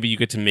 and so maybe you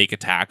get to make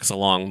attacks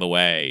along the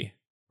way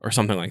or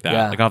something like that.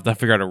 Yeah. I'll have to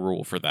figure out a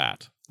rule for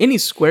that. Any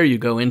square you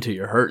go into,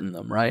 you're hurting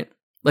them, right?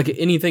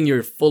 Anything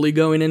you're fully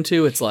going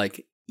into, it's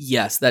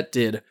yes, that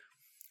did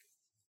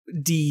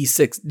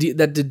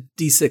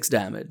D6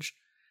 damage,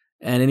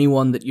 and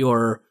anyone that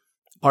you're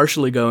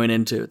partially going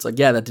into, it's that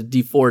did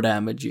D4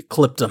 damage. You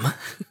clipped them.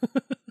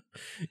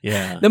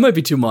 Yeah, that might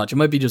be too much. It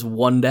might be just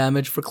 1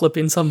 damage for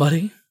clipping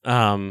somebody.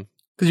 Because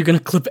you're gonna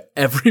clip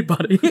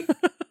everybody.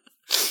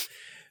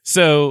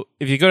 So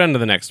if you go down to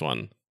the next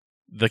one,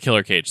 the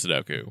Killer Cage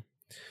Sudoku.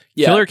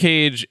 Yeah. Killer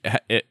Cage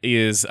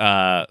is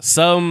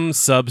some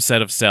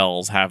subset of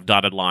cells have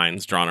dotted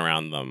lines drawn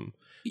around them.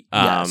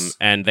 Yes.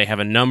 And they have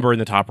a number in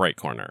the top right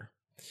corner.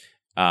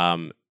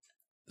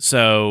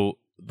 So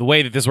the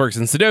way that this works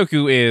in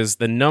Sudoku is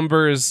the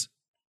numbers.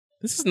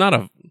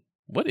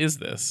 What is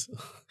this?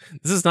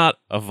 This is not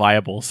a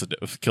viable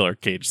Killer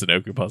Cage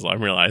Sudoku puzzle,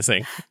 I'm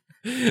realizing.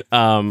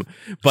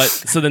 But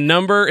so the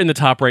number in the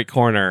top right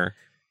corner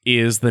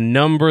is the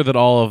number that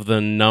all of the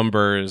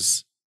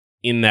numbers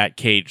in that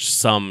cage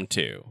sum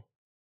to.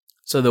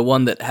 So the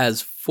one that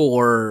has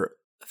 4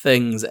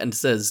 things and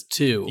says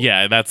 2.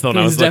 Yeah, that's the one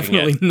I was looking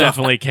at.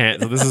 Definitely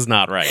can't. So this is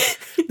not right.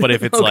 But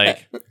if it's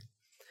okay.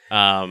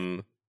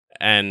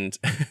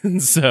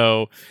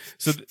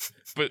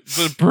 But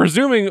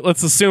presuming,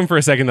 let's assume for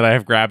a second that I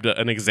have grabbed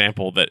an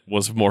example that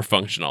was more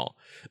functional.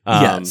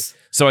 Yes.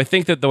 So I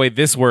think that the way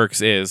this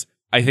works is,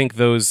 I think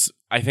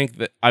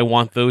that I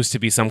want those to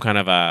be some kind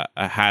of a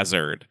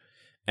hazard.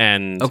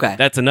 And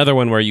that's another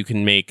one where you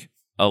can make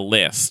a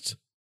list.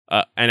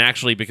 And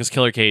actually, because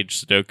Killer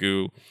Cages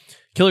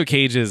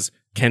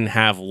can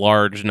have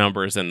large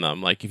numbers in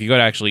them. If you go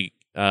to actually,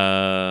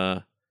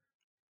 the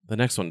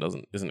next one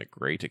isn't a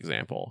great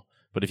example.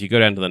 But if you go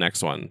down to the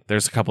next one,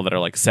 there's a couple that are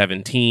like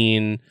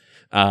 17.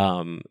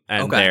 And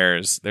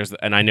there's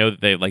and I know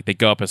that they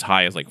go up as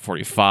high as like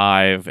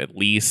 45 at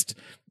least.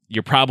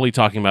 You're probably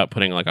talking about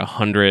putting like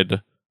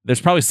 100.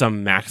 There's probably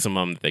some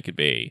maximum that they could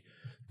be.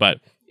 But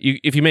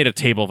if you made a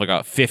table of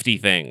like 50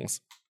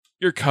 things,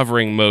 you're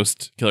covering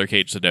most Killer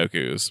Cage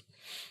Sudokus.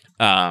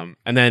 And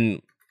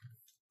then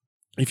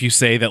if you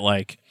say that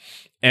like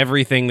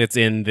everything that's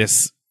in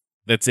this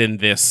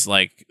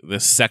like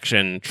this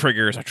section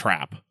triggers a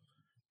trap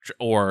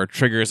or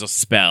triggers a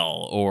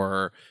spell,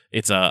 or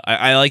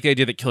I like the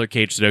idea that Killer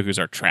Cage Sudokus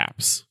are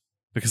traps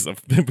because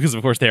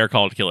of course they are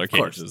called Killer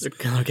Cages. They're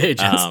Killer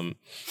Cages.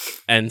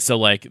 And so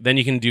like then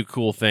you can do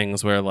cool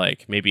things where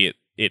like maybe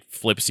it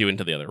flips you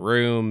into the other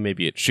room,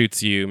 maybe it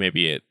shoots you,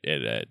 maybe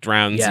it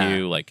drowns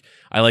you. Like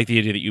I like the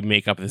idea that you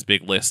make up this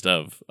big list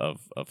of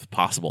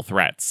possible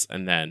threats,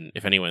 and then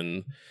if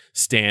anyone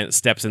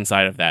steps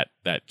inside of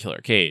that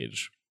killer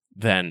cage,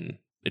 then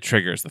it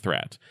triggers the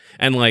threat.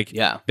 And like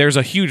there's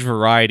a huge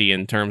variety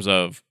in terms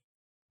of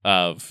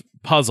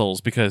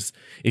puzzles, because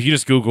if you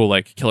just Google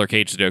like Killer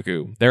Cage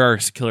Sudoku,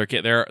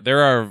 there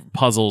are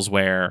puzzles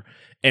where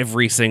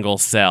every single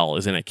cell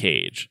is in a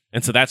cage,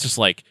 and so that's just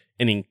like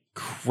an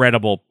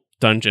incredible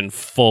dungeon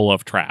full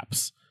of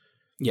traps.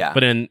 Yeah. But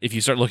then if you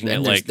start looking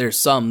at like there's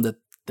some that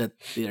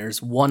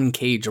there's one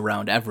cage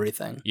around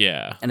everything.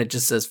 Yeah. And it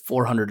just says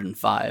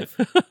 405.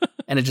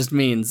 And it just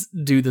means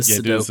do the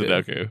Sudoku. Do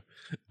the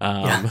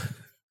Sudoku.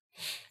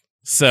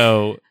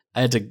 So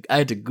I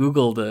had to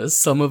Google the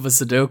sum of a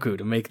Sudoku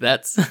to make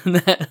that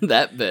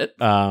bit.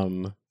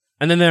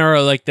 And then there are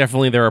and like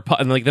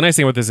the nice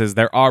thing about this is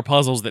there are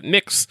puzzles that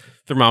mix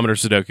Thermometer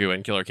Sudoku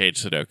and Killer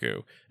Cage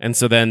Sudoku. And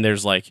so then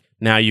there's like,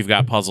 now you've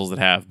got puzzles that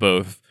have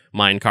both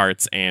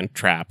minecarts and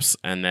traps,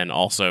 and then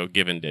also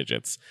given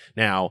digits.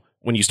 Now,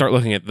 when you start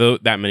looking at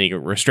that many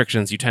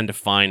restrictions, you tend to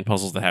find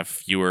puzzles that have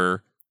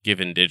fewer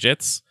given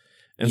digits.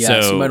 And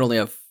so you might only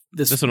have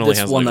this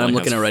one that I'm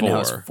looking at right now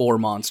has 4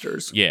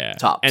 monsters. Yeah.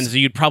 Tops. And so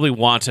you'd probably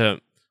want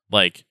to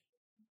like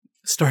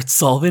start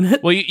solving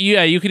it. Well,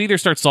 you could either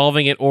start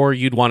solving it, or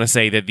you'd want to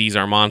say that these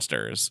are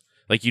monsters.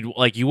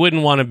 You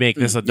wouldn't want to make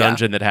this a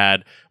dungeon that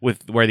had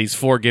where these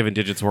 4 given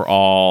digits were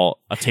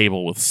all a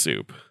table with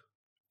soup.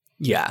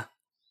 Yeah.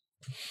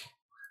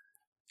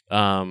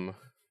 There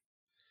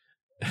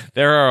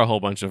are a whole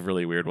bunch of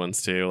really weird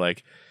ones too.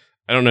 Like,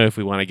 I don't know if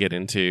we want to get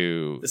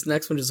into this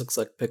next one. Just looks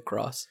like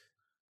Picross.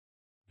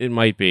 It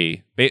might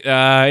be.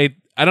 I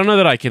don't know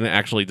that I can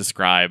actually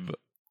describe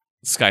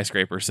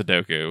Skyscraper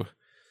Sudoku.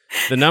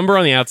 The number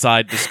on the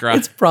outside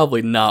describes... It's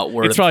probably not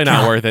worth it. It's probably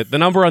not worth it. The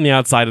number on the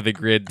outside of the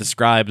grid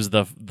describes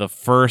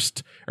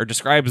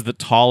describes the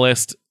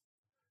tallest...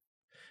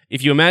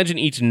 If you imagine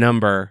each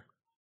number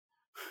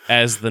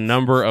as the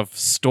number of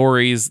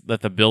stories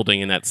that the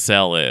building in that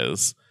cell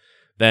is,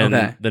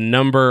 then the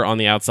number on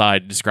the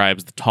outside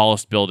describes the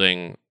tallest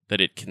building that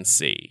it can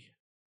see.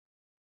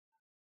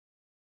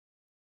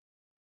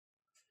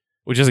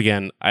 Which is,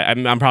 again,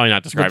 I'm probably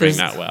not describing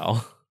that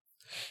well.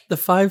 The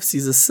 5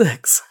 sees a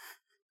 6.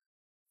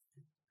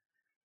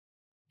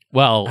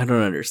 Well, I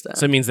don't understand.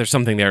 So it means there's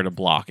something there to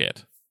block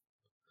it.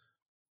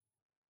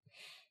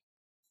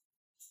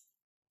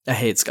 I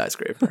hate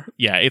Skyscraper.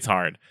 Yeah, it's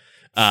hard.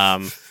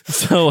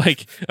 So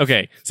like,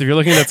 okay, so if you're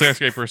looking at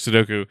Skyscraper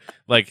Sudoku,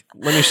 like,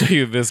 let me show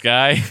you this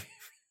guy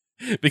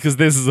because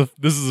this is a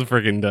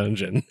freaking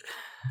dungeon.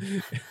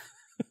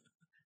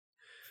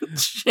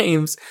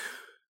 James,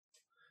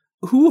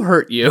 who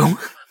hurt you?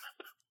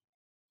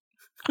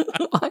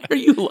 Why are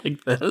you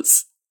like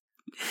this?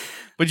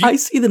 But I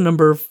see the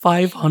number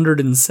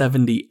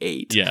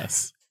 578.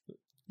 Yes.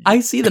 I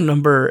see the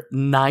number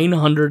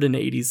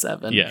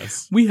 987.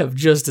 Yes. We have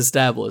just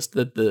established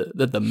that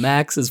the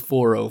max is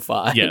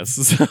 405.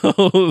 Yes.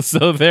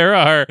 So there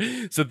are.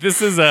 So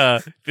this is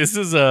a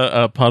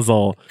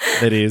puzzle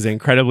that is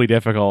incredibly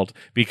difficult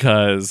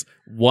because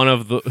one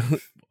of the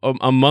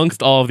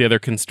amongst all of the other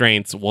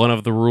constraints, one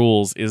of the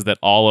rules is that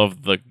all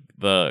of the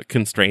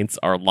constraints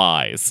are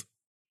lies.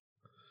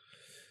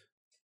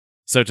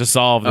 So to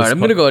solve this, all right, I'm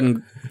going to go ahead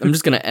and I'm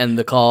just going to end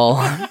the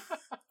call.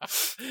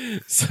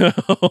 So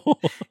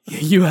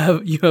you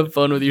have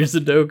fun with your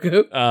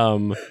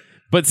Sudoku.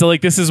 But so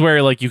like this is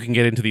where like you can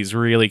get into these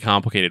really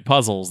complicated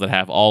puzzles that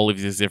have all of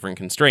these different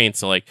constraints.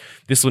 So like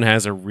this one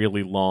has a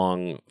really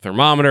long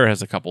thermometer,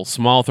 has a couple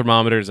small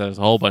thermometers, has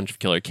a whole bunch of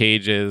killer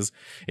cages.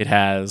 It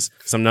has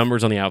some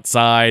numbers on the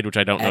outside, which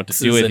I don't know what to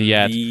do with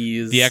yet.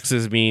 The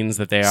X's means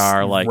that they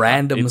are like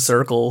random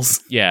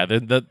circles. Yeah,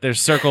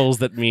 there's circles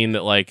that mean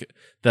that like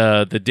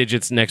the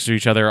digits next to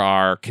each other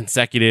are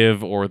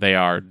consecutive or they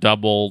are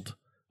double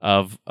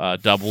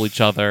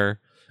each other.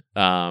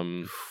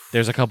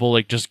 There's a couple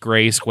like just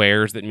gray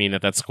squares that mean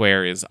that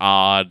square is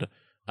odd.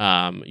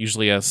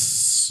 Usually I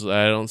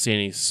don't see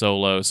any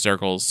solo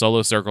circles.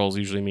 Solo circles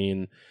usually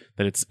mean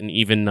that it's an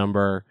even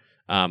number.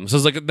 So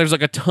it's like there's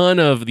like a ton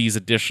of these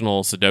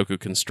additional Sudoku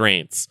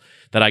constraints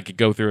that I could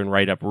go through and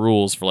write up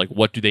rules for like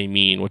what do they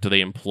mean, what do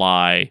they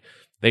imply.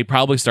 They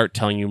probably start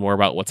telling you more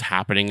about what's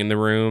happening in the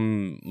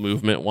room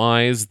movement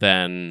wise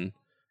than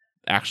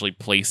actually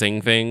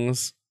placing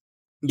things.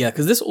 Yeah,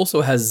 because this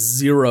also has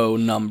 0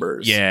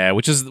 numbers. Yeah,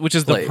 which is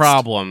the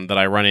problem that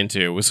I run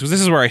into. Because this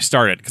is where I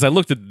started. Because I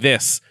looked at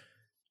this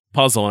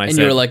puzzle and I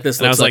said, you were like,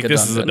 "This looks like a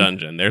this dungeon. is a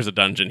dungeon. There's a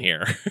dungeon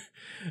here."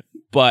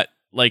 But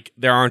like,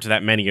 there aren't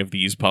that many of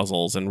these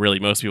puzzles, and really,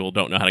 most people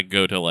don't know how to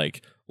go to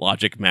like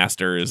Logic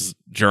Masters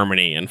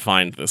Germany and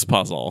find this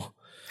puzzle.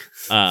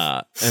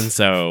 And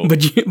so,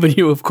 but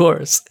you of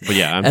course, but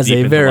yeah, I'm as deep a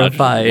into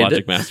verified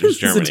Logic Masters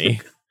Germany.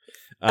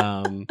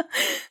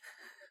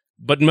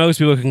 But most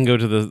people can go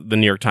to the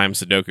New York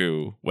Times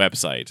Sudoku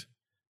website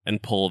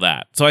and pull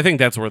that. So I think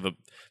that's where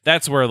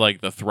like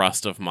the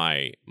thrust of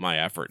my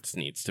efforts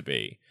needs to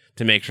be,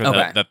 to make sure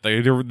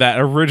that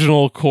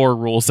original core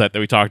rule set that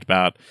we talked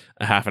about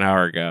a half an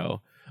hour ago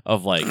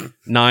of like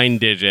 9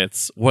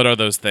 digits. What are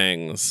those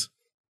things?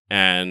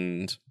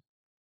 And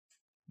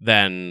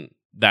then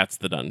that's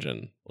the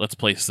dungeon. Let's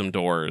place some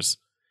doors,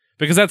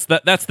 because that's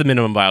the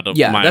minimum viable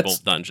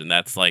dungeon.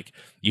 That's like,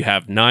 you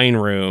have 9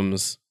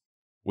 rooms,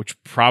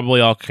 which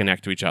probably all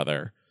connect to each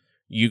other.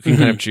 You can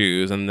kind of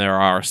choose, and there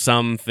are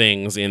some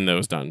things in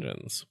those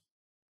dungeons.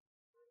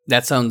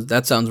 That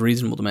sounds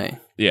reasonable to me.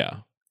 Yeah.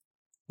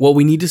 What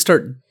we need to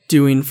start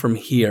doing from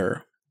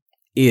here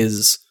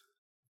is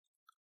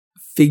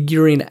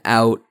figuring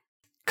out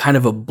kind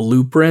of a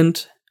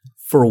blueprint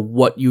for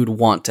what you'd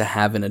want to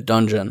have in a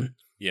dungeon.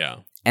 Yeah.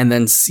 And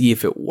then see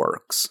if it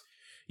works.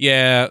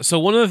 Yeah. So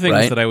one of the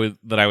things that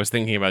I was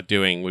thinking about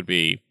doing would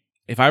be,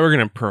 if I were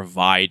going to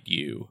provide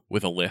you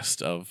with a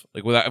list of,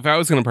 like, if I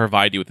was going to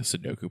provide you with a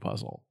Sudoku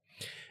puzzle,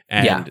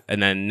 and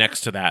then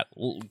next to that,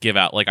 give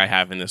out, like I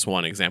have in this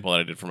one example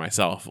that I did for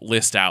myself,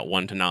 list out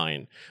 1 to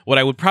 9. What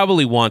I would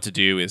probably want to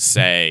do is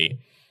say,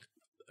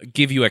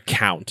 give you a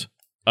count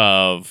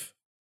of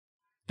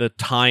the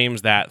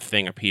times that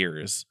thing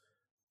appears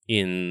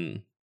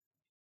in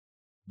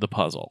the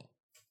puzzle.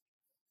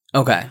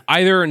 Okay.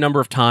 Either a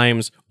number of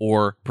times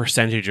or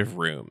percentage of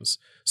rooms.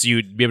 So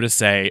you'd be able to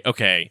say,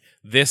 okay,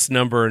 this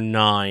number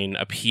 9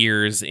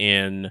 appears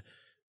in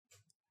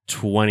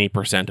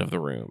 20% of the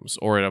rooms,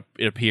 or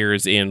it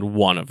appears in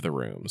 1 of the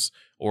rooms,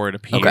 or it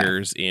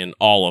appears in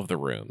all of the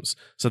rooms,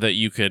 so that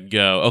you could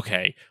go,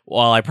 okay,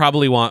 well, I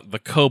probably want the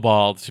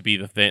kobold to be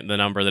the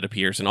number that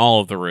appears in all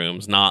of the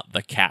rooms, not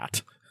the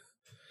cat.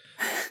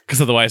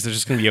 Because otherwise there's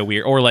just going to be a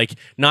weird, or like,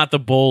 not the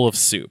bowl of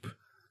soup.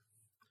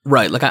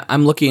 Right, like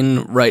I'm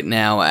looking right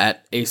now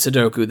at a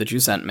Sudoku that you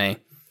sent me,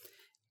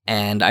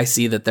 and I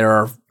see that there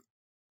are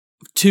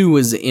 2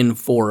 is in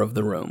 4 of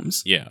the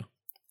rooms. Yeah.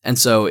 And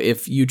so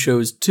if you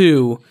chose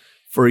 2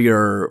 for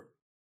your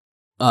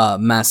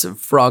Massive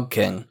Frog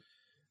King,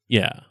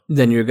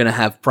 then you're going to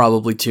have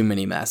probably too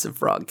many Massive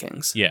Frog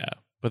Kings. Yeah,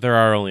 but there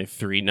are only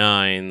 3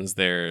 9s.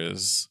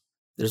 There's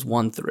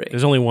 1 3.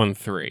 There's only 1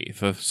 3.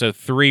 So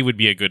 3 would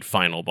be a good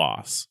final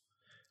boss.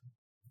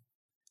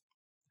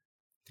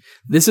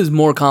 This is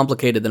more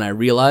complicated than I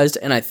realized,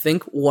 and I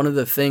think one of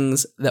the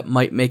things that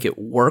might make it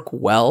work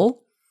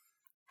well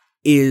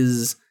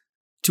is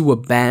to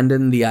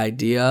abandon the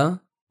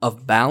idea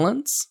of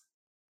balance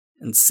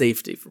and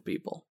safety for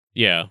people.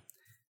 Yeah.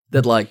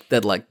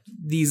 That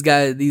these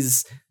guys,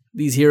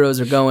 these heroes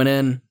are going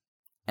in,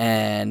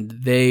 and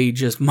they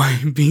just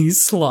might be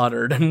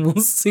slaughtered, and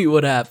we'll see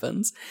what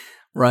happens,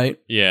 right?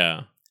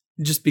 Yeah.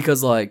 Just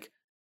because, like,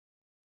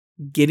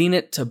 getting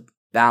it to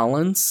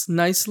balance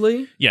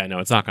nicely. Yeah, no,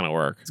 it's not going to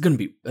work. That's going to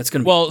be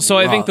well. So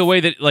rough. I think the way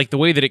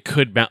that it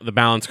could the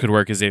balance could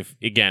work is if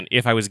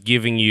I was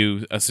giving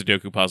you a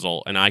Sudoku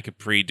puzzle and I could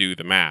pre-do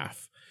the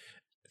math,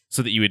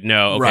 so that you would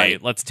know, okay,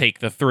 let's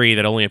take the 3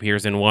 that only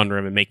appears in 1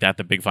 room and make that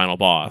the big final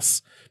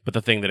boss. But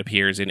the thing that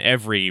appears in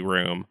every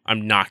room,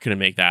 I'm not going to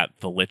make that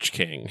the Lich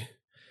King.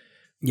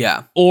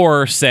 Yeah.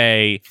 Or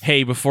say,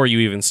 hey, before you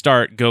even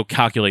start, go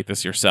calculate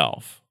this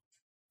yourself.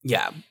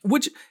 Yeah,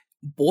 which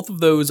both of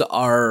those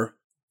are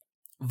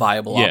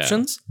viable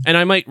options. And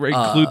I might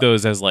include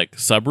those as like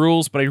sub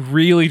rules, but I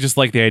really just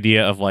like the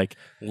idea of like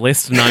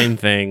list 9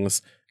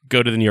 things,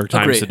 go to the New York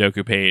Times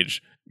Sudoku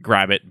page,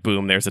 grab it,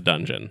 boom, there's a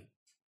dungeon.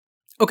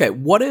 Okay,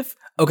 what if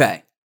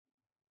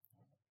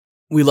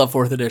we love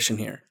 4th edition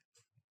here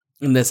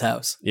in this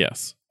house.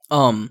 Yes.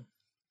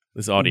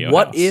 This audio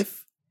what house.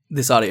 If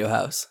this audio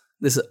house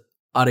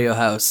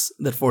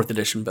that 4th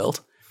edition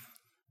built,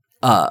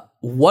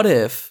 what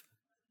if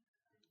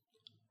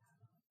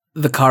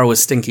the car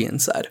was stinky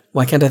inside?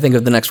 Why can't I think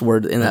of the next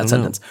word in that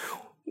sentence?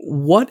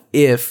 What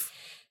if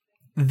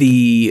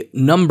the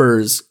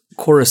numbers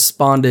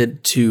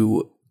corresponded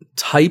to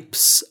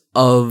types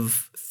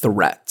of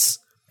threats?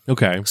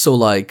 Okay. So,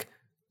 like,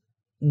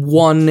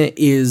 1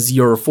 is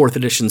your 4th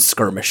edition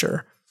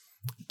skirmisher.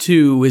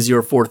 2 is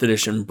your 4th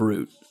edition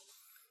brute.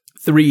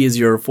 3 is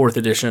your 4th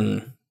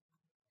edition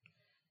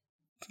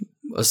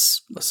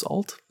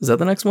assault. Is that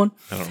the next one?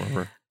 I don't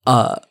remember.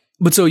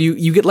 But so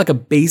you get like a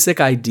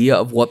basic idea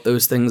of what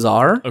those things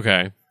are.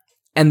 Okay.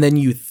 And then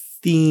you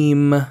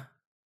theme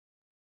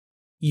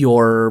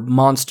your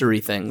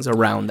monstery things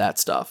around that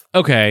stuff.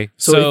 Okay.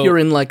 So if you're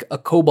in like a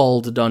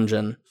kobold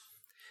dungeon,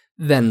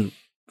 then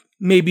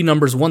maybe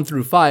numbers 1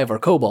 through 5 are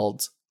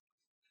kobolds.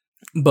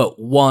 but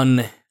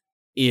 1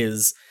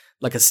 is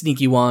like a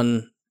sneaky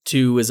one,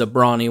 2 is a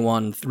brawny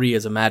one, 3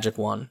 is a magic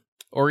one.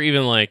 Or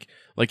even like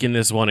in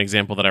this one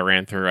example that I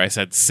ran through, I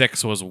said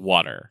 6 was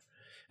water.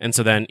 And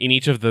so then in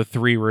each of the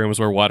 3 rooms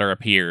where water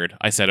appeared,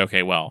 I said,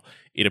 okay, well,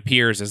 it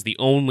appears as the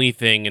only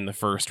thing in the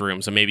first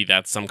room, so maybe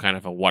that's some kind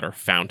of a water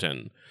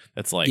fountain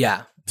that's like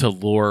to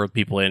lure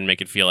people in,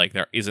 make it feel like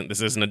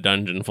this isn't a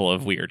dungeon full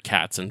of weird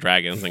cats and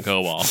dragons and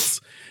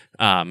kobolds.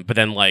 But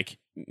then like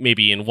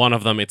maybe in one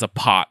of them it's a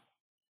pot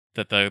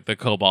that the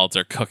kobolds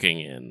are cooking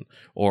in,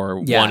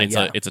 or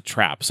it's a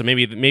trap. So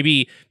maybe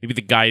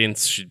the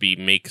guidance should be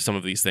make some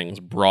of these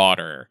things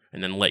broader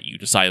and then let you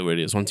decide what it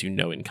is once you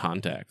know in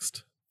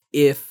context.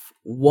 If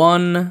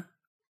 1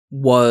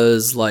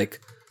 was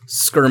like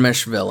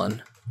skirmish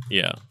villain,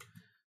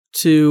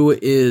 2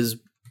 is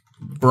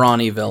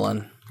brawny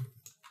villain,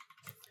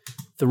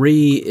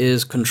 3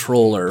 is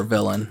controller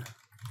villain,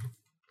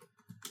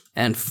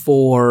 and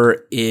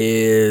 4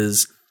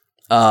 is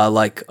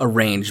like a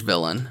range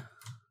villain.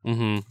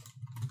 Mm-hmm.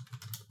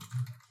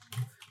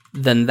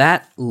 Then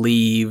that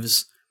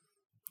leaves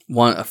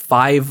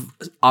 5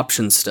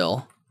 options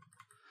still.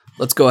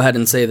 Let's go ahead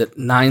and say that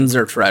 9's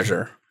are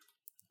treasure,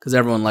 because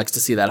everyone likes to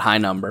see that high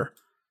number.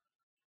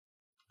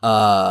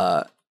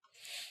 8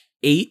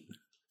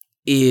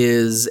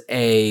 is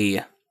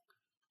a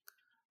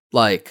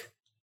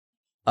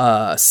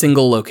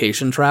single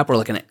location trap, or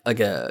like an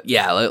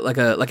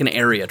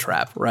area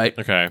trap, right?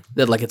 Okay.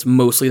 That like it's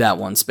mostly that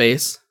one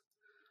space.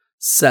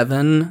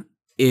 7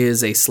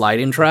 is a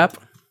sliding trap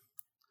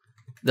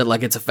that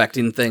like it's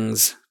affecting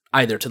things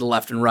either to the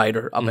left and right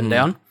or up and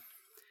down.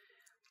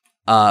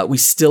 We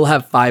still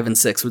have 5 and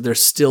 6, but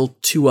there's still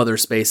 2 other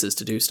spaces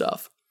to do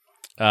stuff.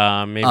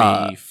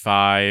 Maybe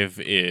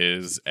 5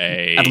 is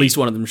at least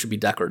one of them should be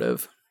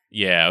decorative.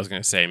 Yeah, I was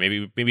gonna say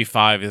maybe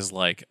 5 is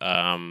like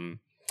an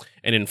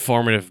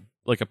informative,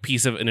 like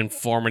an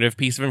informative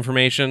piece of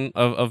information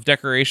of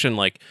decoration,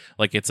 like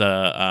it's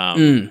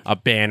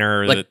a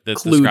banner like that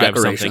clue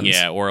describes something,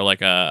 or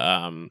like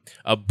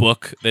a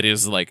book that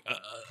is like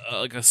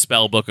a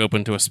spell book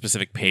open to a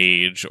specific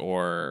page,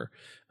 or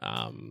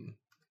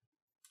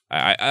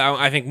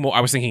I think more.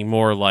 I was thinking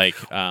more like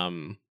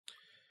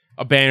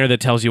a banner that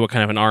tells you what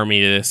kind of an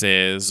army this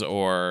is,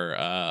 or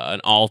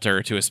an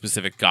altar to a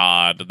specific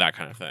god, that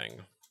kind of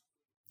thing.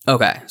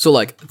 Okay, so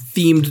like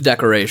themed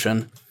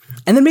decoration.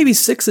 And then maybe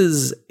 6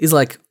 is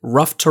like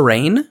rough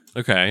terrain.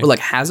 Okay. Or like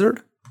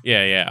hazard.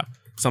 Yeah.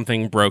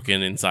 Something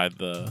broken inside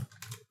the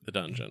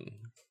dungeon.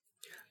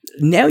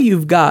 Now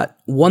you've got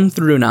 1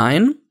 through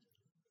 9,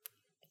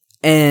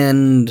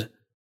 and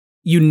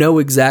you know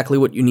exactly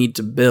what you need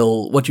to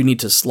build, what you need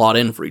to slot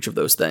in for each of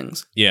those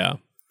things. Yeah.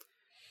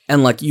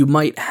 And like you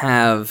might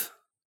have,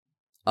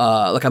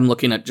 like I'm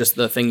looking at just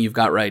the thing you've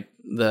got right,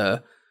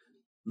 the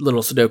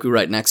little Sudoku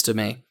right next to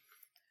me.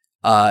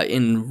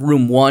 In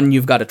room 1,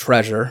 you've got a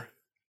treasure.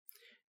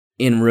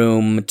 In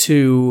room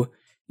 2,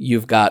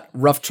 you've got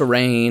rough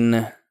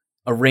terrain,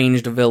 a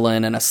ranged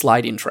villain, and a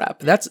sliding trap.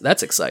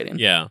 That's exciting.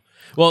 Yeah.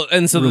 Well,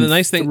 and so room the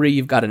nice thing, 3,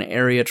 you've got an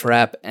area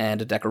trap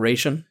and a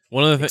decoration.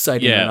 One of the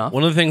exciting enough.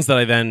 One of the things that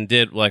I then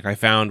did, like I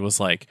found, was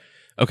like,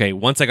 okay,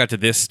 once I got to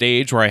this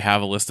stage where I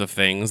have a list of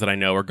things that I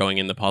know are going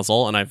in the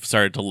puzzle, and I've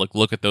started to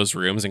look at those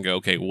rooms and go,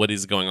 okay, what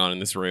is going on in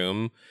this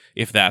room?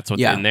 If that's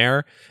what's in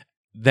there.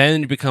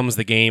 Then it becomes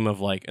the game of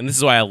like, and this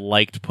is why I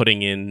liked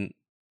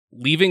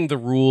leaving the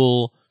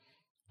rule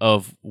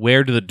of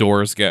where do the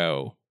doors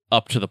go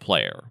up to the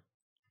player.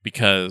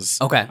 Because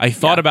I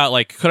thought about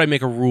like, could I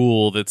make a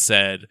rule that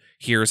said,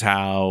 here's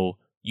how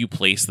you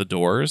place the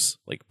doors,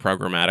 like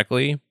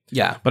programmatically?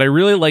 Yeah. But I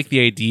really like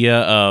the idea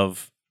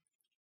of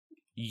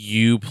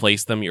you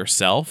place them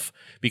yourself,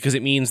 because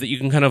it means that you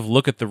can kind of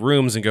look at the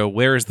rooms and go,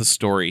 where is the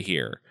story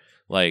here?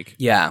 Like,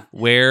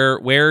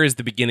 where is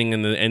the beginning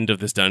and the end of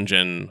this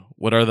dungeon?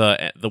 What are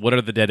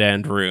the dead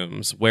end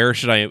rooms? Where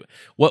should I?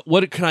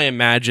 What can I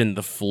imagine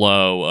the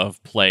flow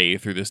of play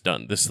through this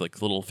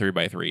like little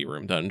 3x3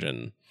 room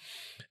dungeon?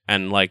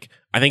 And like,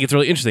 I think it's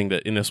really interesting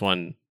that in this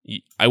one,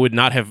 I would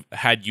not have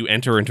had you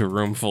enter into a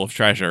room full of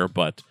treasure,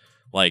 but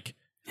like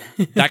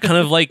that kind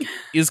of like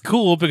is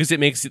cool because it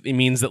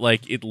means that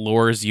like it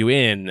lures you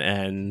in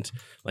and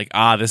like,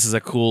 this is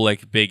a cool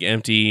like big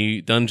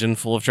empty dungeon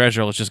full of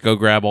treasure. Let's just go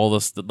grab all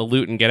the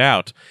loot and get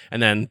out.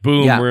 And then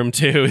boom, room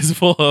 2 is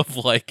full of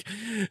like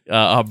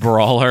a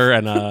brawler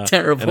and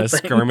a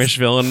skirmish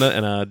villain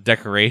and a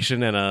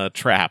decoration and a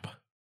trap.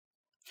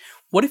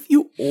 What if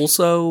you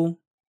also,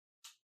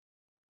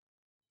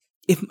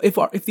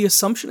 if the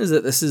assumption is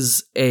that this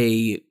is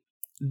a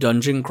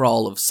dungeon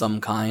crawl of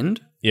some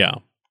kind,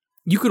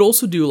 you could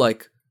also do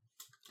like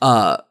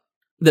that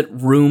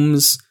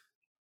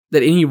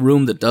any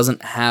room that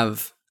doesn't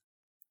have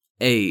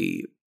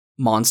a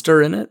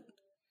monster in it,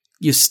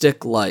 you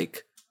stick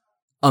like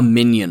a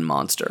minion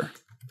monster.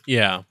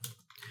 Yeah.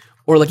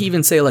 Or like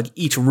even say like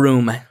each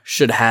room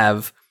should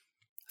have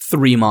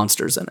 3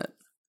 monsters in it.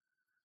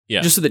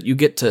 Yeah. Just so that you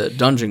get to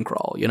dungeon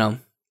crawl, you know?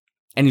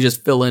 And you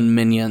just fill in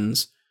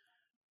minions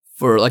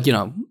for like,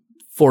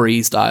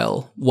 4E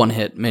style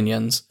one-hit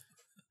minions.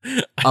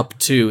 up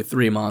to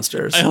 3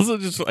 monsters. I also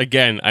just,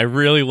 again, I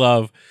really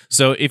love,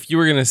 so if you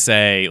were going to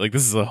say, like,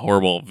 this is a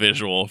horrible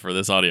visual for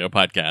this audio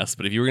podcast,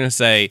 but if you were going to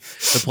say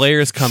the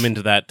players come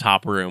into that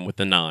top room with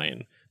the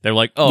 9, they're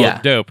like, oh,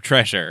 dope,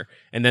 treasure.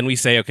 And then we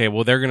say, okay,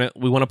 well,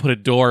 we want to put a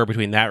door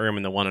between that room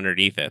and the one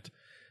underneath it.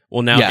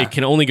 Well, now it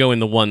can only go in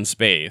the one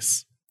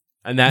space.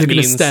 And that they're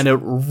going to stand out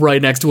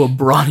right next to a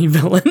brawny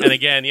villain. And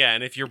again,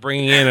 and if you're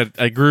bringing in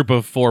a group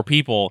of 4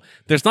 people,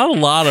 there's not a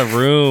lot of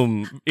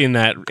room in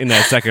that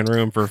second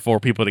room for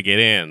 4 people to get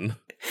in.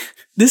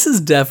 This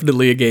is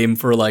definitely a game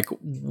for like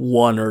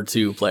 1 or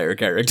 2 player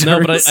characters. No,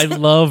 but I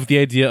love the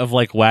idea of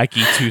like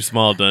wacky too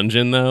small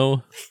dungeon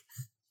though.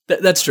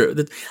 That's true.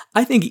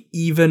 I think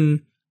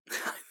even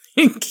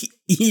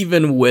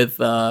with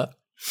 1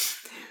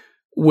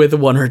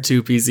 or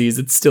 2 PCs,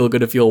 it's still going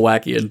to feel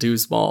wacky and too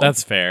small.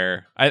 That's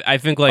fair. I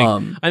think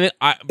like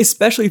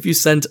especially if you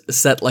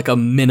set like a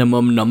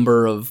minimum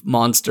number of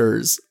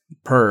monsters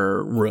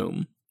per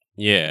room.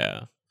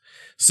 Yeah.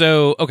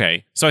 So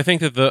okay. So I think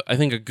that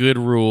a good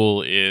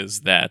rule is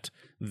that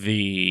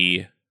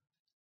the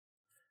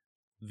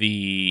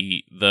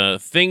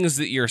things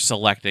that you're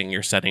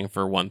setting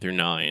for 1 through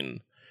 9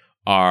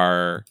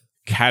 are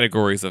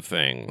categories of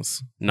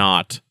things,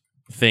 not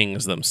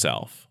things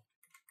themselves.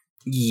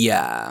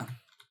 Yeah.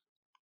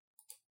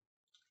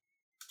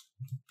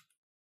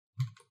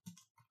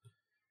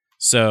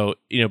 So,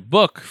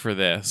 book for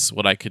this,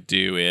 what I could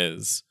do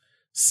is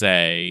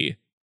say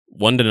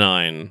 1 to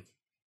 9.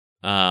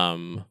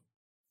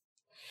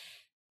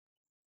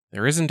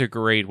 There isn't a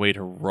great way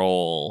to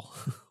roll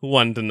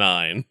 1 to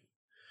 9.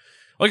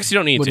 Well, I guess you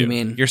don't need to. What do you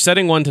mean? You're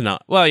setting 1 to 9.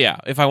 Well, yeah.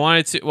 If I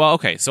wanted to, well,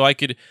 okay. So I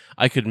could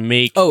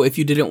make. Oh, if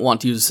you didn't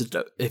want to use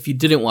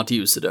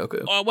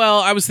Sudoku.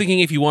 Well, I was thinking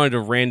if you wanted to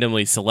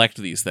randomly select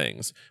these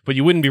things, but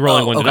you wouldn't be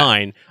rolling 1 to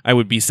 9. I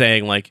would be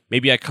saying like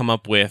maybe I come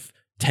up with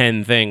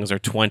 10 things or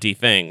 20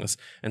 things,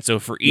 and so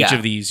for each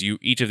of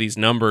these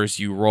numbers,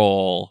 you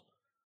roll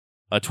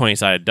a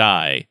 20-sided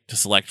die to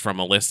select from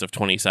a list of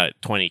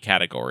 20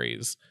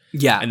 categories.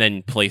 Yeah, and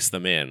then place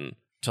them in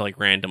to like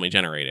randomly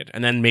generate it.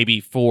 And then maybe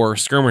for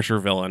Skirmisher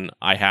Villain,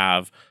 I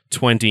have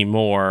 20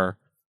 more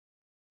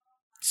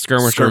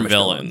Skirmisher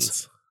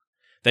villains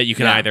that you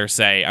can either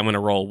say, I'm going to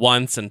roll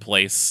once and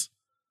place,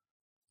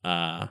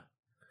 it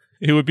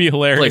would be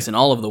hilarious. Place in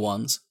all of the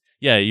ones.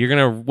 Yeah,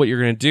 what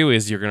you're going to do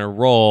is you're going to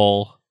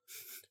roll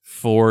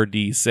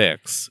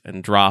 4d6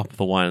 and drop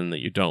the one that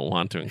you don't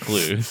want to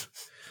include.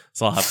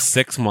 So I'll have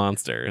 6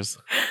 monsters.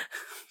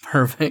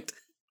 Perfect.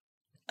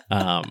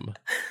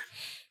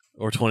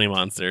 Or 20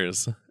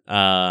 monsters.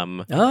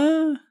 It'll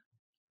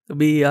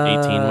be 18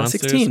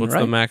 monsters. 16, What's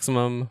right? the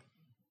maximum?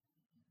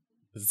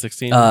 Is it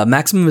 16?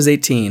 Maximum is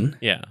 18.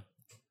 Yeah.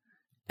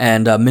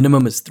 And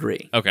minimum is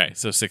 3. Okay,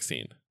 so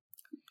 16.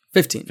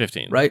 15.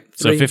 Right?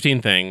 3? So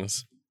 15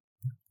 things.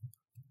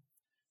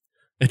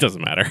 It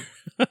doesn't matter.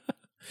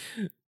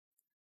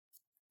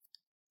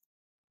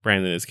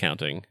 Brandon is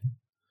counting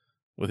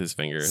with his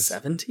fingers.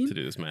 17? To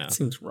do this math. That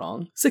seems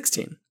wrong.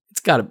 16. It's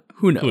got to...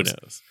 Who knows? Who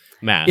knows?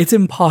 Math. It's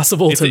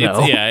impossible to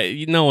know.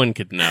 No one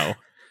could know.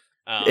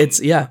 This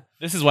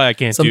is why I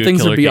can't Some do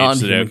things Killer are beyond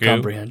Cage human Sudoku.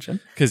 Comprehension.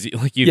 Because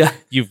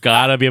you've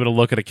got to be able to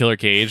look at a Killer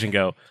Cage and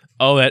go,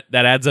 oh, that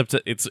adds up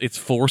to it's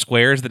 4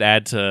 squares that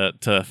add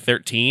to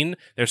 13.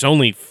 There's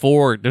only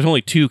 4. There's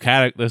only 2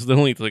 there's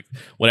only like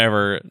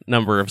whatever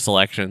number of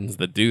selections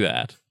that do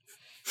that.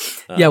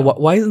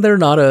 Why isn't there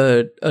not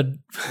a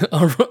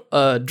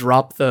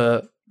drop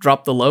the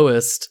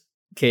lowest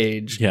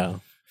cage? Yeah.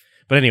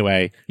 But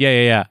anyway,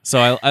 yeah.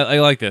 So I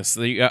like this.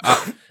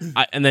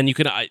 And then you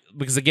can,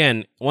 because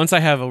again, once I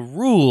have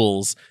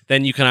rules,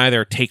 then you can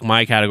either take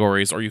my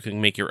categories or you can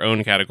make your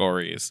own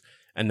categories.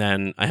 And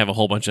then I have a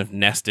whole bunch of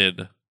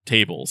nested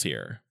tables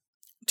here.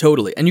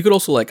 Totally. And you could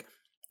also like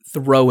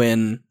throw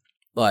in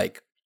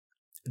like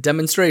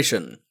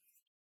demonstration,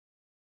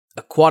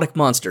 aquatic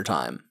monster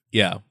time.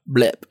 Yeah.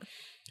 Blip.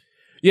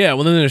 Yeah.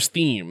 Well, then there's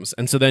themes.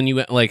 And so then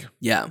you like,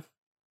 yeah.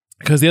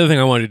 Because the other thing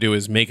I wanted to do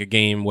is make a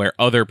game where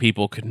other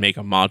people could make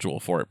a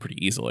module for it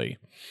pretty easily.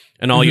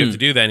 And all you have to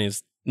do then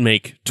is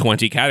make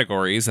 20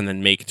 categories and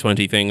then make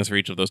 20 things for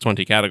each of those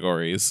 20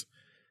 categories.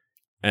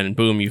 And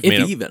boom, you've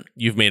made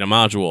a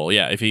module.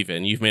 Yeah, if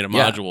even. You've made a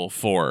module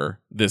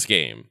for this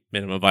game.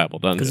 Minimum Viable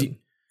Dungeon.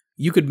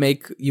 You could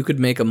make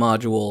a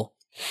module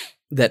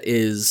that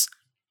is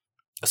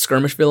a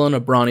skirmish villain, a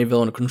brawny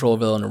villain, a control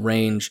villain, a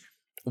range,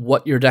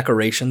 what your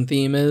decoration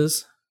theme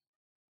is.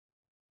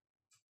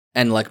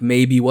 And like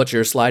maybe what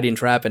your sliding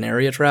trap and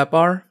area trap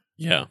are.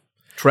 Yeah.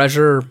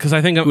 Treasure. Because I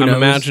think I'm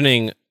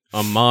imagining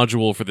a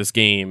module for this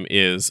game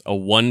is a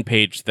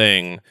 1-page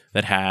thing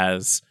that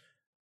has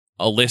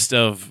a list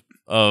of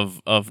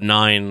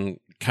 9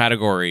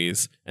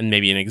 categories and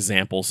maybe an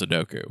example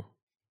Sudoku.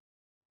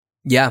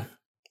 Yeah.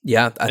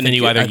 Yeah. And then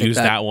you either use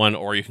that one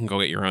or you can go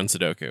get your own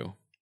Sudoku.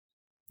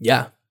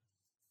 Yeah.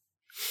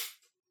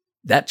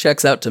 That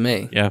checks out to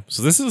me. Yeah.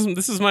 So this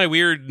is my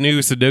weird new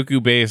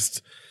Sudoku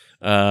based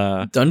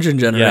dungeon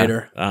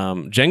generator. Yeah.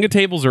 Jenga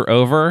tables are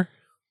over.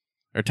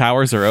 Our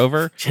towers are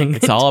over.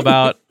 It's all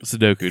about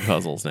Sudoku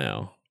puzzles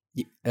now.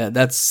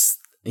 That's,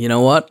 you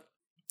know what?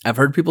 I've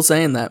heard people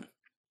saying that.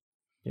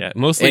 Yeah,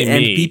 mostly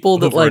and me. People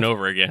that over and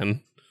over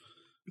again.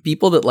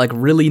 People that like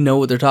really know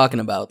what they're talking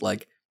about.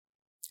 Like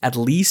at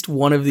least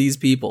one of these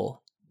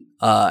people,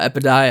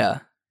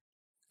 Epidiah,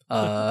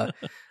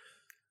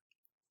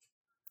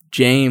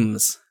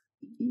 James,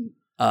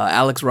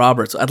 Alex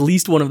Roberts. At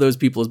least one of those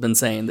people has been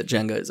saying that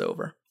Jenga is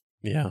over.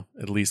 Yeah,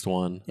 at least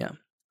one. Yeah,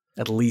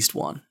 at least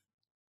one.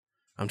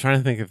 I'm trying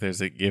to think if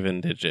there's a given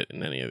digit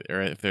in any of,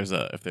 or if there's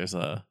a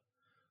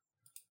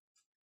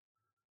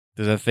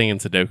thing in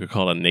Sudoku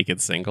called a naked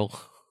single,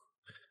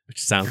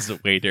 which sounds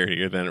way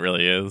dirtier than it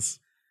really is.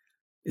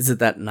 Is it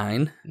that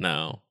 9?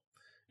 No,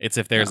 it's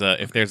if there's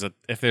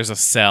a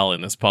cell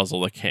in this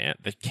puzzle that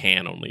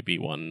can only be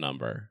one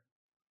number.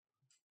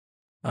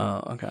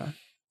 Oh, okay.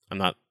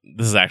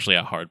 This is actually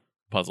a hard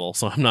puzzle,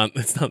 so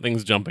it's not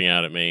things jumping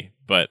out at me,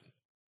 but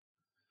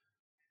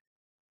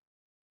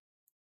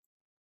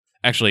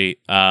actually,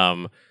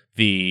 in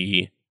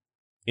the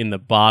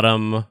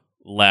bottom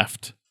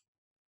left,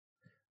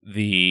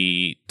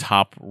 the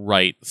top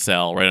right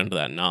cell right under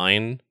that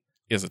 9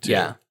 is a 2.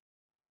 Yeah.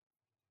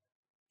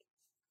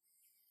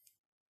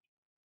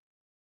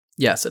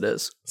 Yes, it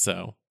is.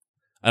 So,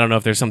 I don't know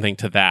if there's something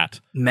to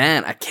that.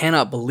 Man, I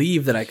cannot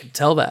believe that I could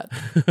tell that.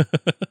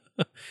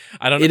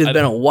 It has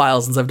been a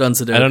while since I've done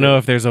Sudoku. I don't know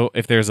if there's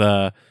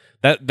a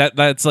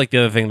that's like the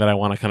other thing that I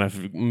want to kind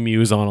of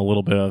muse on a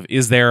little bit of.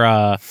 Is there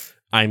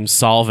I'm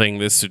solving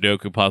this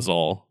Sudoku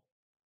puzzle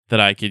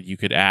that you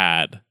could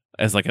add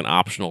as like an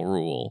optional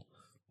rule,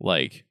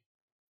 like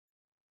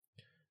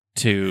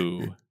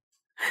to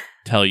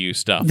tell you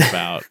stuff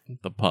about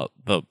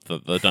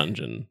the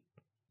dungeon.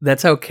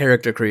 That's how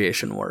character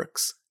creation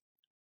works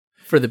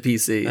for the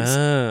PCs.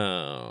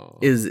 Oh,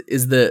 is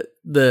that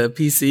the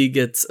PC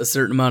gets a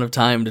certain amount of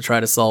time to try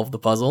to solve the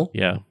puzzle?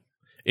 Yeah.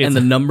 And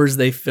the numbers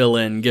they fill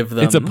in give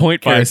them. It's a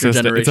point by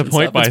system. It's a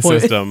point by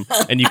system,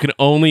 and you can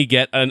only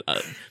get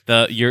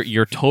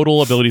your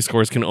total ability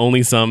scores can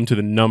only sum to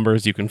the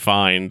numbers you can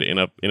find in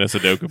a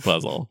Sudoku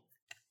puzzle.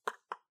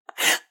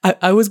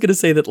 I was gonna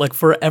say that like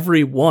for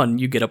every 1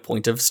 you get a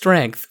point of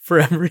strength. For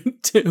every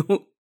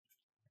 2,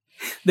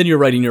 then you're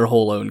writing your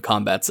whole own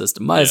combat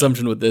system. My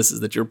assumption with this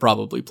is that you're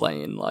probably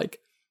playing like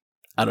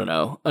I don't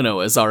know, an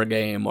OSR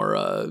game or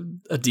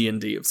a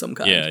D&D of some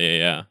kind.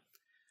 Yeah.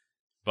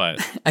 But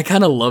I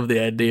kind of love the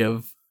idea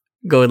of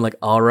going like,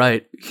 all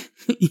right,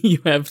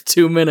 you have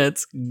 2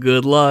 minutes.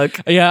 Good luck.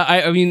 Yeah,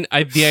 I mean,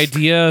 the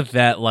idea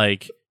that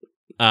like,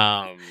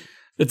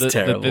 it's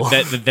terrible.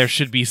 That there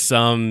should be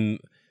some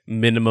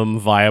minimum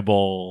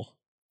viable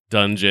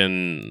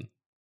dungeon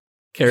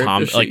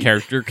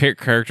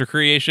character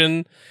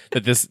creation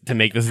to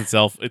make this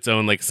its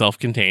own like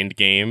self-contained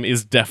game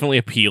is definitely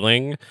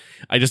appealing.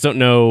 I just don't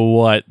know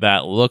what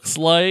that looks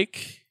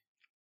like.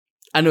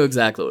 I know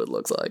exactly what it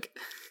looks like.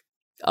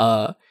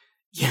 The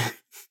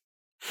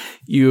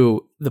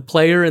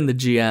player and the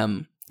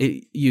GM,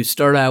 you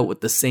start out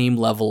with the same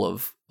level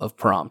of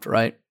prompt,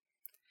 right?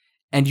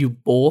 And you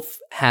both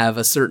have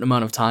a certain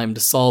amount of time to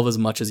solve as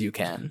much as you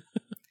can.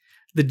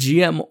 The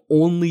GM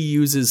only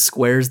uses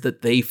squares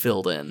that they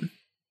filled in.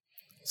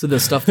 So the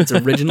stuff that's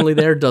originally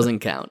there doesn't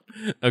count.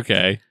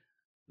 Okay.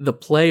 The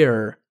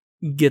player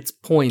gets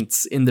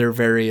points in their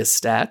various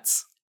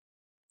stats.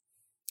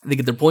 They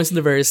get their points in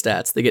their various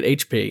stats. They get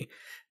HP.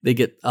 They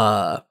get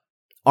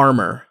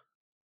armor,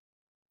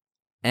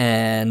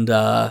 and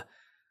I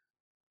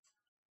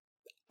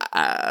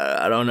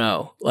don't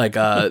know, like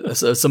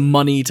some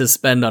money to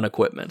spend on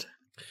equipment.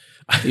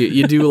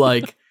 You do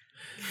like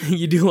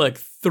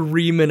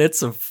 3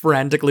 minutes of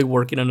frantically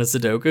working on a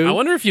Sudoku. I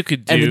wonder if you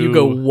could do, and then you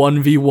go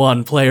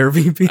 1v1 player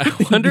VP.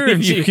 I wonder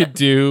if you could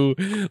do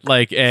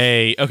like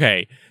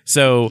okay.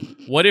 So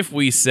what if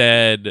we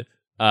said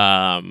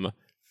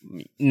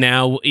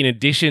now, in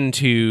addition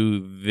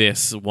to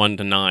this 1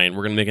 to 9,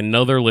 we're gonna make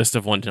another list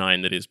of 1 to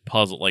 9 that is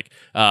puzzle, like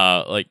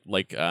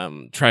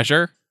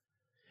treasure.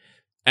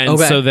 And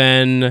so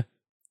then,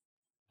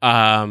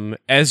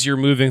 as you're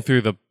moving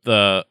through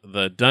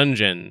the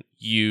dungeon,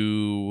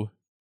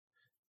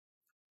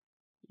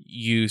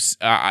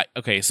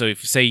 okay. So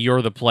if say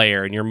you're the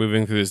player and you're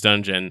moving through this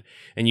dungeon,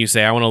 and you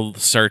say, I want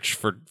to search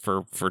for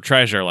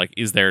treasure. Like,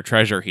 is there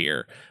treasure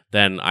here?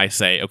 Then I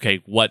say,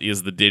 okay, what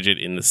is the digit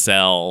in the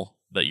cell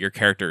that your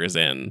character is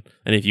in?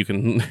 And if you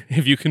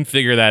can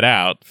figure that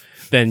out,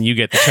 then you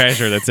get the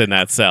treasure that's in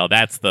that cell.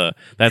 That's the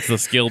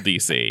skill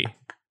DC.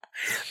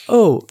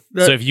 Oh,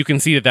 so if you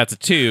can see that that's a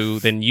 2,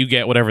 then you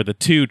get whatever the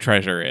 2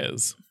 treasure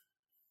is.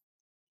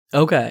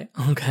 Okay.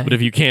 But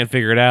if you can't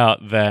figure it out,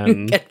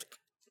 then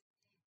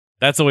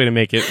that's a way to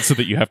make it so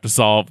that you have to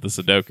solve the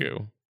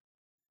Sudoku.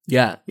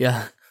 Yeah.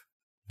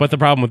 But the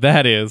problem with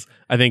that is,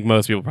 I think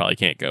most people probably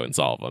can't go and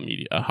solve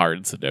a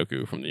hard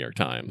Sudoku from the New York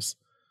Times.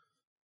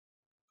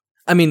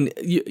 I mean,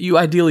 you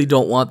ideally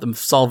don't want them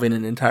solving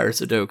an entire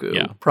Sudoku,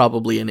 yeah.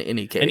 Probably in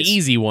any case. An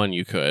easy one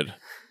you could.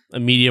 A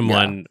medium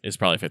one is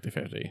probably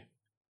 50-50.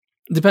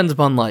 Depends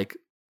upon, like,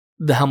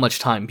 how much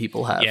time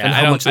people have. Yeah, and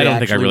I don't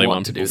think I really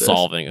want to people do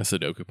solving a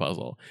Sudoku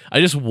puzzle. I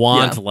just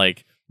want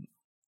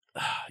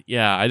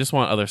I just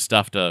want other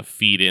stuff to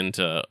feed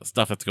into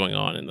stuff that's going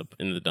on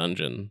in the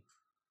dungeon.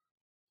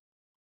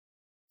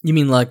 You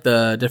mean like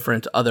the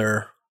different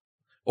other,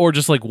 or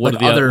just like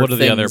what are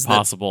the other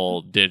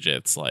possible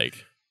digits?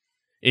 Like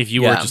if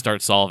you were to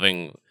start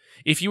solving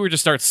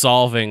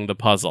the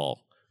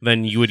puzzle,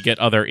 then you would get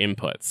other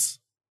inputs.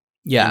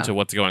 Into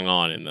what's going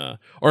on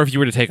or if you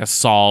were to take a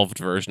solved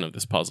version of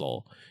this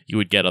puzzle, you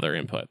would get other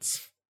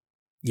inputs.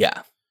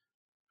 Yeah.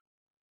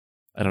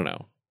 I don't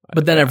know.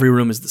 But then every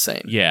room is the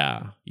same.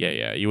 Yeah.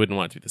 You wouldn't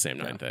want to do the same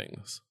 9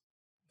 things.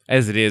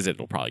 As it is,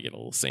 it'll probably get a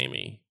little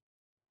samey.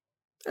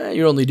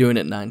 You're only doing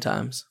it 9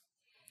 times.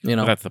 You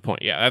know? But that's the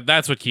point. Yeah,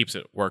 that's what keeps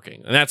it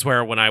working. And that's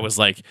where when I was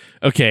like,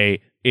 okay,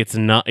 it's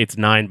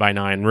 9 by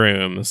 9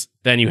 rooms,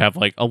 then you have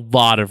like a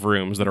lot of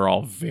rooms that are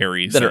all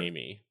very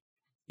samey.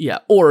 Yeah,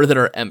 or that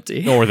are empty.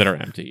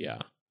 Yeah.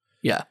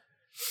 Yeah.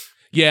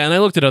 Yeah, and I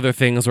looked at other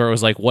things where it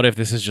was like, what if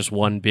this is just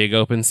one big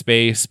open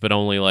space, but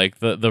only like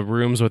the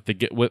rooms with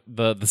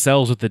the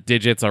cells with the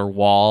digits are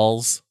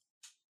walls.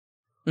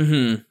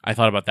 Mm-hmm. I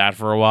thought about that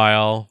for a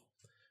while.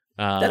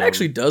 That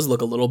actually does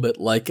look a little bit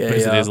like it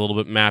is a little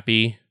bit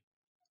mappy.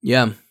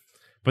 Yeah.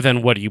 But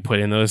then what do you put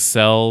in those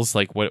cells?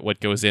 Like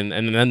what goes in?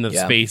 And then the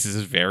space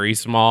is very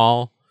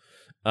small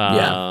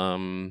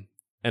and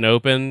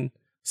open.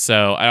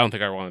 So I don't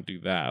think I want to do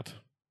that.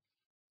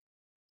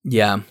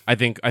 Yeah. I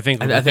think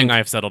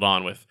I've settled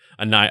on with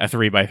a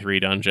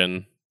 3x3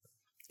 dungeon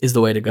is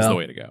the way to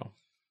go.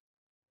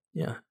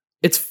 Yeah.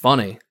 It's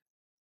funny.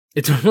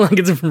 It's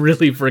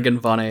really friggin'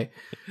 funny.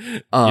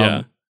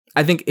 I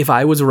think if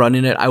I was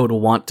running it, I would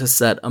want to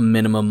set a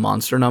minimum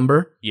monster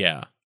number.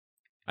 Yeah.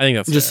 I think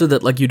that's just fair. So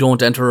that like you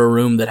don't enter a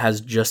room that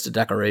has just a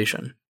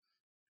decoration.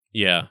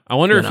 Yeah. I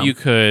wonder if you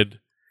could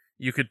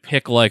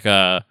pick like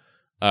a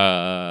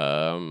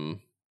a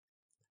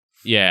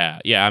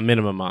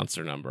minimum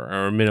monster number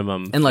or a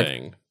minimum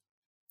thing.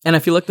 And I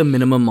feel like the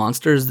minimum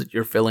monsters that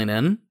you're filling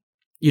in,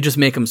 you just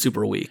make them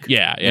super weak.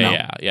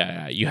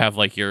 Yeah. You have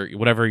like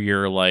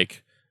your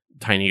like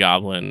tiny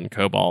goblin,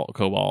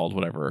 kobold,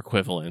 whatever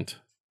equivalent,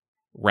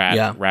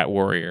 rat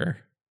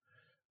warrior,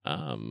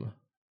 and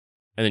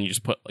then you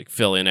just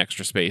fill in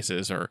extra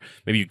spaces, or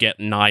maybe you get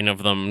 9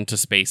 of them to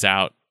space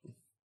out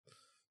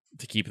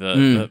to keep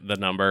the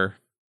number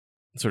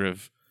sort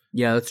of.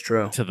 Yeah, that's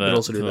true. To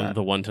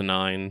the 1 to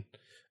 9.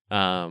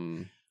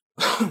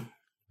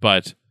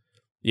 But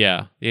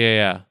yeah.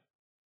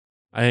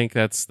 I think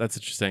that's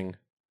interesting.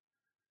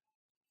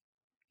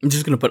 I'm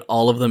just gonna put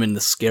all of them in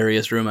the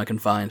scariest room I can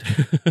find.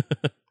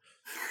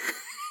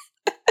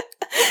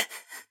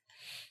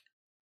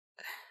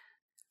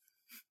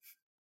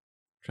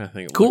 Trying to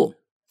think. Cool.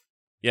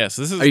 Yes,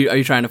 this is. Are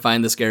you trying to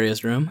find the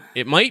scariest room?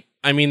 It might.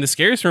 I mean, the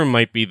scariest room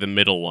might be the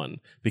middle one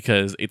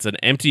because it's an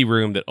empty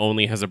room that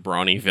only has a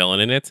brawny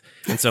villain in it,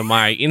 and so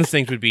my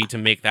instinct would be to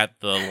make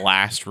that the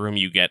last room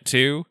you get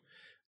to,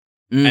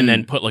 and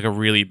then put like a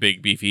really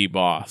big beefy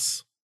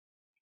boss.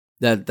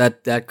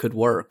 That could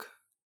work.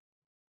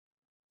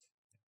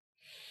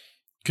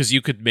 Because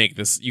you could make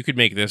this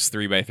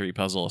 3x3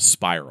 puzzle a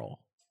spiral.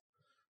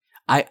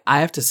 I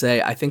have to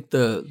say, I think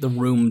the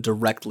room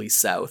directly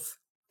south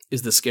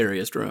is the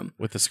scariest room.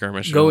 With the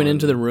skirmish. Going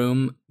into the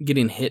room,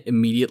 getting hit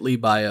immediately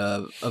by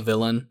a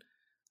villain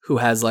who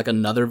has like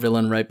another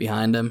villain right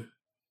behind him.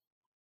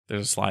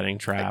 There's a sliding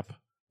trap,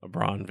 a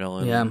brawn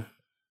villain. Yeah.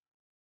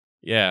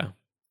 Yeah.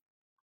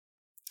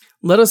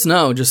 Let us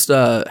know. Just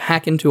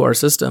hack into our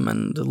system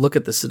and look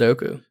at the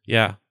Sudoku.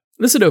 Yeah.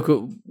 The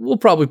Sudoku, we'll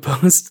probably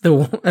post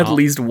at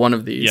least one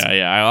of these.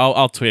 Yeah.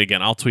 I'll tweet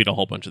again. I'll tweet a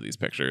whole bunch of these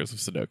pictures of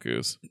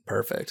Sudokus.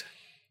 Perfect.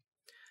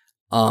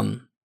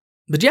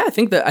 But yeah, I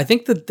think that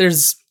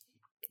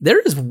there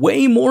is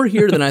way more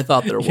here than I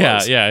thought there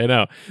was. Yeah, I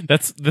know.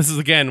 This is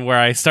again where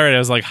I started. I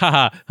was like,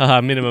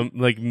 haha, minimum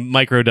like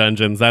micro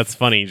dungeons. That's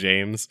funny,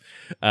 James.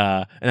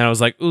 And I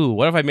was like, ooh,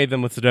 what if I made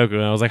them with Sudoku?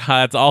 And I was like,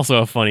 that's also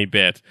a funny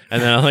bit. And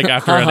then like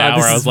after an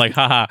hour, I was like,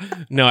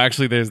 no,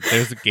 actually,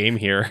 there's a game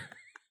here.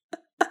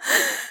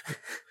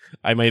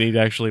 I might need to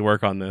actually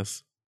work on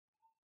this.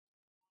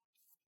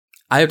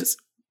 I have to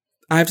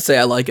say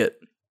I like it.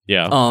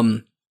 Yeah.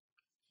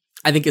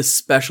 I think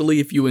especially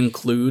if you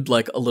include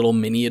like a little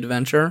mini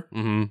adventure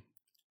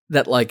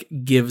that like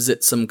gives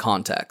it some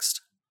context,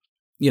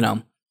 you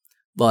know,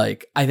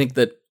 like I think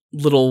that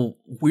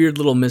weird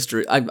little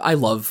mystery. I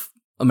love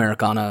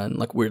Americana and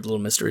like weird little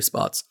mystery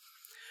spots,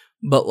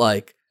 but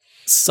like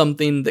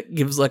something that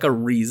gives like a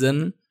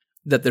reason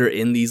that they're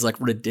in these like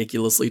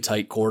ridiculously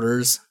tight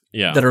quarters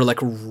that are like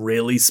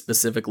really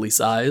specifically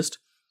sized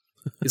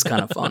is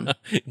kind of fun.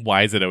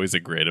 Why is it always a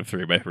grid of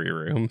 3x3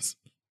 rooms?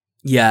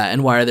 Yeah,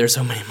 and why are there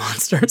so many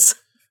monsters?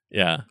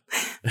 Yeah.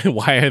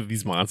 Why are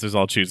these monsters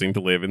all choosing to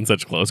live in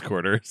such close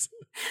quarters?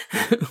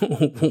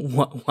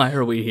 Why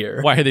are we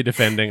here? Why are they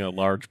defending a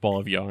large ball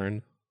of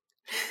yarn?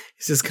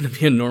 Is this going to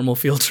be a normal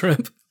field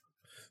trip?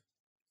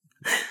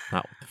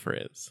 Not with the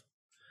frizz.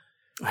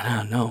 I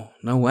don't know.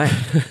 No way.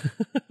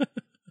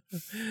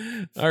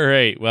 All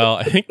right. Well,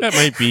 I think that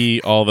might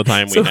be all the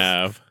time we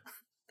have.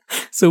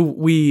 So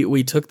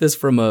we took this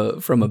from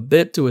a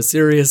bit to a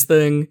serious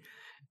thing,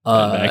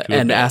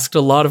 and asked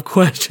a lot of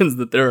questions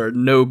that there are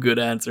no good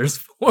answers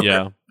for.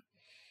 Yeah.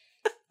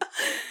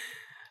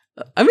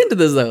 I'm into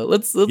this though.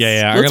 Let's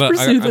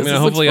pursue this.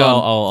 Hopefully,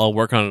 I'll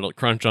work on it,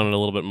 crunch on it a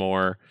little bit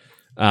more.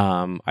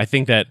 I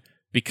think that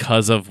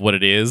because of what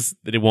it is,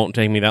 that it won't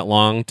take me that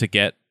long to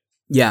get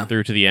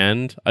through to the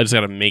end. I just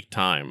got to make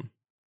time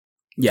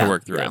to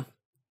work through it.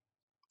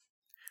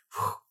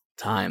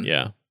 Time.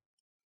 Yeah.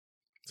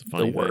 It's a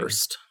funny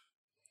worst.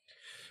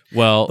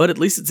 Well, but at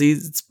least it's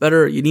easy. It's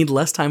better. You need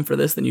less time for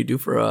this than you do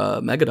for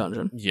a Mega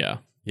Dungeon. Yeah.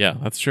 Yeah,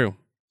 that's true.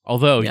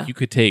 Although you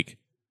could take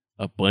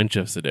a bunch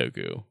of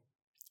Sudoku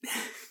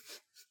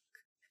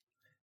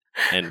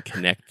and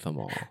connect them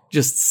all.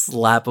 Just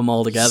slap them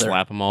all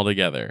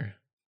together.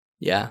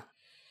 Yeah.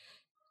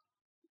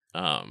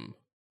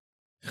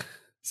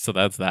 So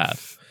that's that.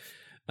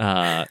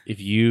 If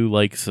you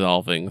like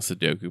solving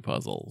Sudoku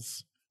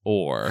puzzles,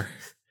 or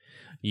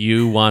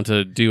you want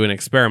to do an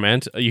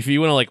experiment, if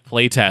you want to like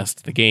play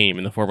test the game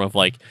in the form of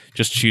like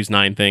just choose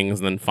 9 things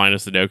and then find a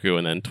Sudoku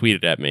and then tweet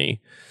it at me,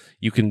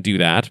 you can do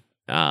that.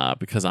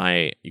 Because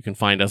you can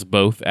find us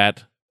both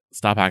at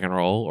Stop Hack and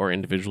Roll, or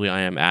individually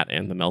I am at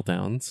And the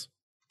Meltdowns.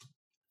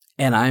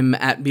 And I'm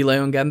at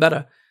Bileon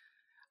Gambetta.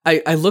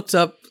 I looked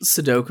up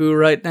Sudoku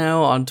right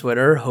now on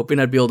Twitter, hoping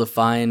I'd be able to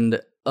find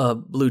a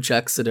blue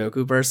check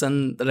Sudoku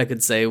person that I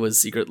could say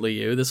was secretly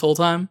you this whole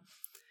time.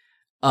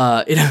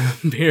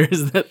 It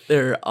appears that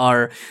there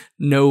are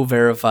no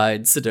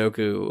verified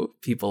Sudoku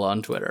people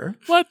on Twitter.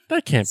 What?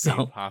 That can't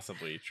be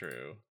possibly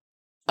true.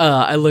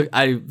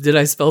 Did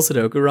I spell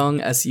Sudoku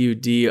wrong?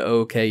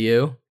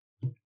 Sudoku?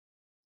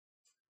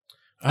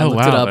 I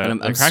looked it up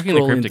and I'm Cracking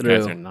the Cryptic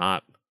guys are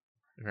not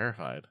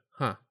verified.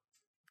 Huh.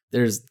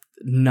 There's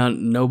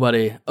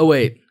nobody. Oh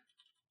wait.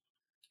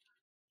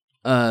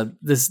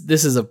 This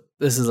is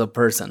a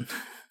person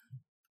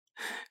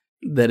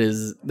that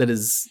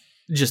is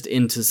just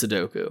into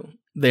Sudoku.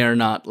 They are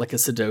not like a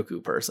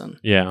Sudoku person.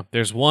 Yeah,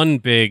 there's one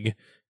big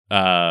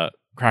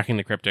Cracking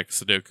the Cryptic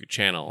Sudoku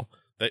channel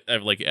that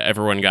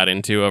everyone got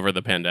into over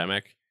the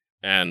pandemic,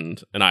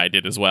 and I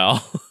did as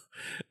well.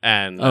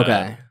 And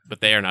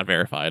but they are not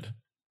verified.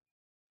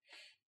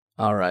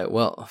 All right.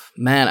 Well,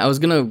 man,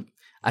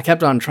 I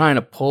kept on trying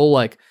to pull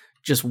like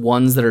just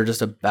ones that are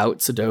just about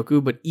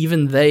Sudoku, but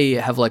even they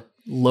have like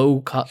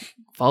low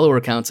follower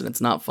counts, and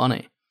it's not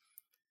funny.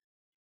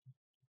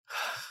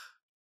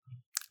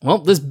 Well,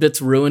 this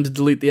bit's ruined. To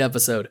delete the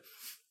episode.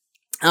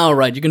 All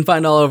right, you can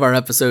find all of our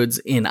episodes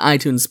in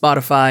iTunes,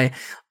 Spotify,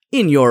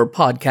 in your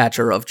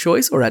podcatcher of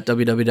choice, or at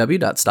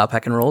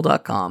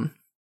www.stophackandroll.com.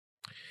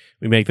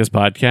 We make this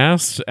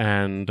podcast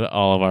and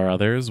all of our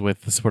others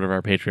with the support of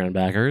our Patreon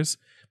backers.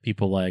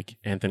 People like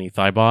Anthony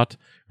Thybot,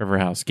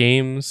 Riverhouse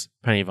Games,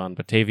 Penny Von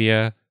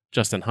Batavia,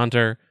 Justin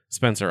Hunter,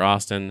 Spencer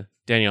Austin,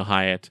 Daniel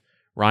Hyatt,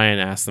 Ryan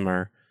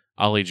Asthemer,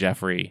 Ollie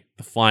Jeffrey,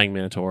 The Flying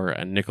Minotaur,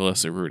 and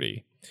Nicholas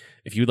Urruti.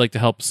 If you'd like to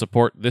help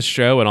support this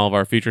show and all of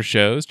our future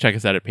shows, check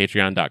us out at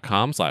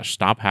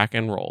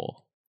patreon.com/stophackandroll.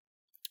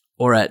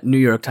 Or at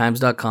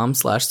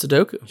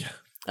newyorktimes.com/Sudoku. Yeah.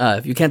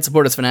 If you can't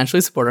support us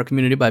financially, support our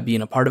community by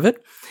being a part of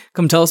it.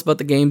 Come tell us about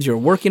the games you're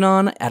working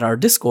on at our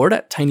Discord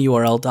at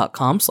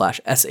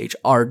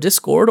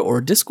tinyurl.com/SHRDiscord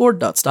or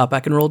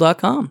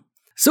discord.stophackandroll.com.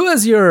 So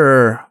as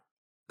you're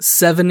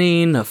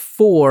 7ing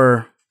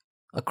 4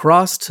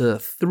 across to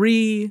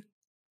 3,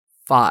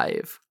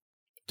 5,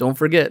 don't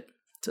forget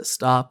to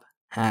stop,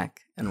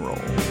 hack, and roll.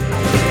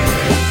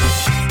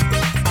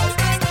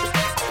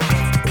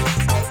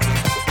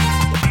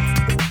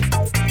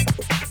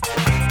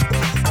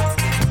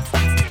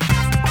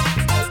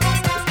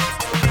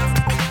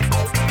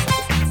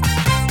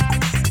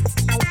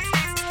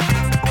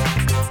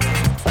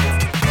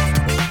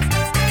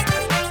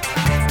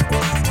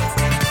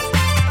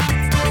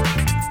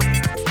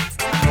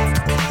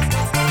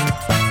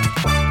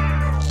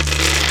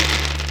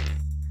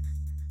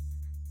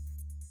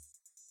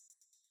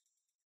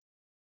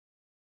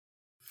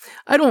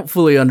 I don't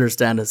fully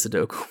understand how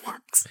Sudoku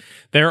works.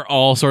 There are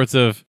all sorts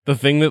of... The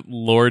thing that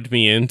lured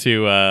me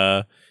into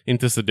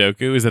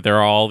Sudoku is that there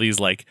are all these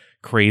like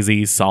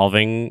crazy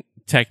solving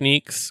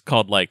techniques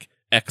called like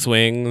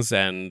X-Wings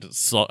and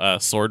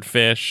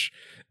Swordfish,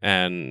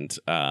 and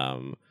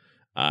the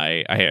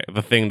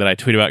thing that I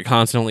tweet about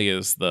constantly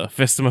is the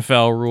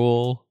Fistamafel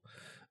rule.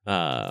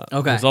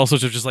 There's all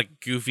sorts of just like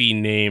goofy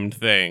named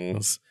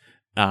things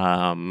that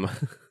I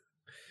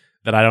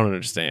don't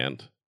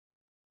understand.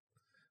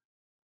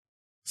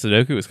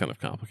 Sudoku is kind of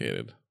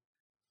complicated.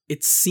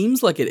 It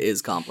seems like it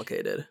is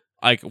complicated.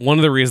 Like, one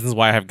of the reasons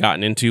why I have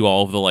gotten into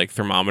all of the like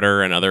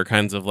thermometer and other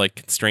kinds of like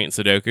constraint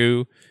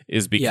Sudoku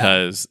is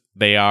because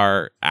they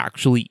are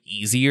actually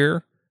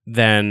easier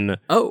than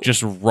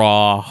just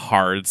raw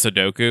hard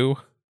Sudoku.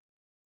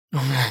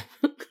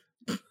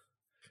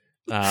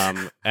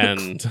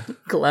 And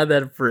glad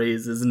that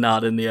phrase is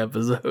not in the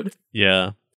episode. Yeah.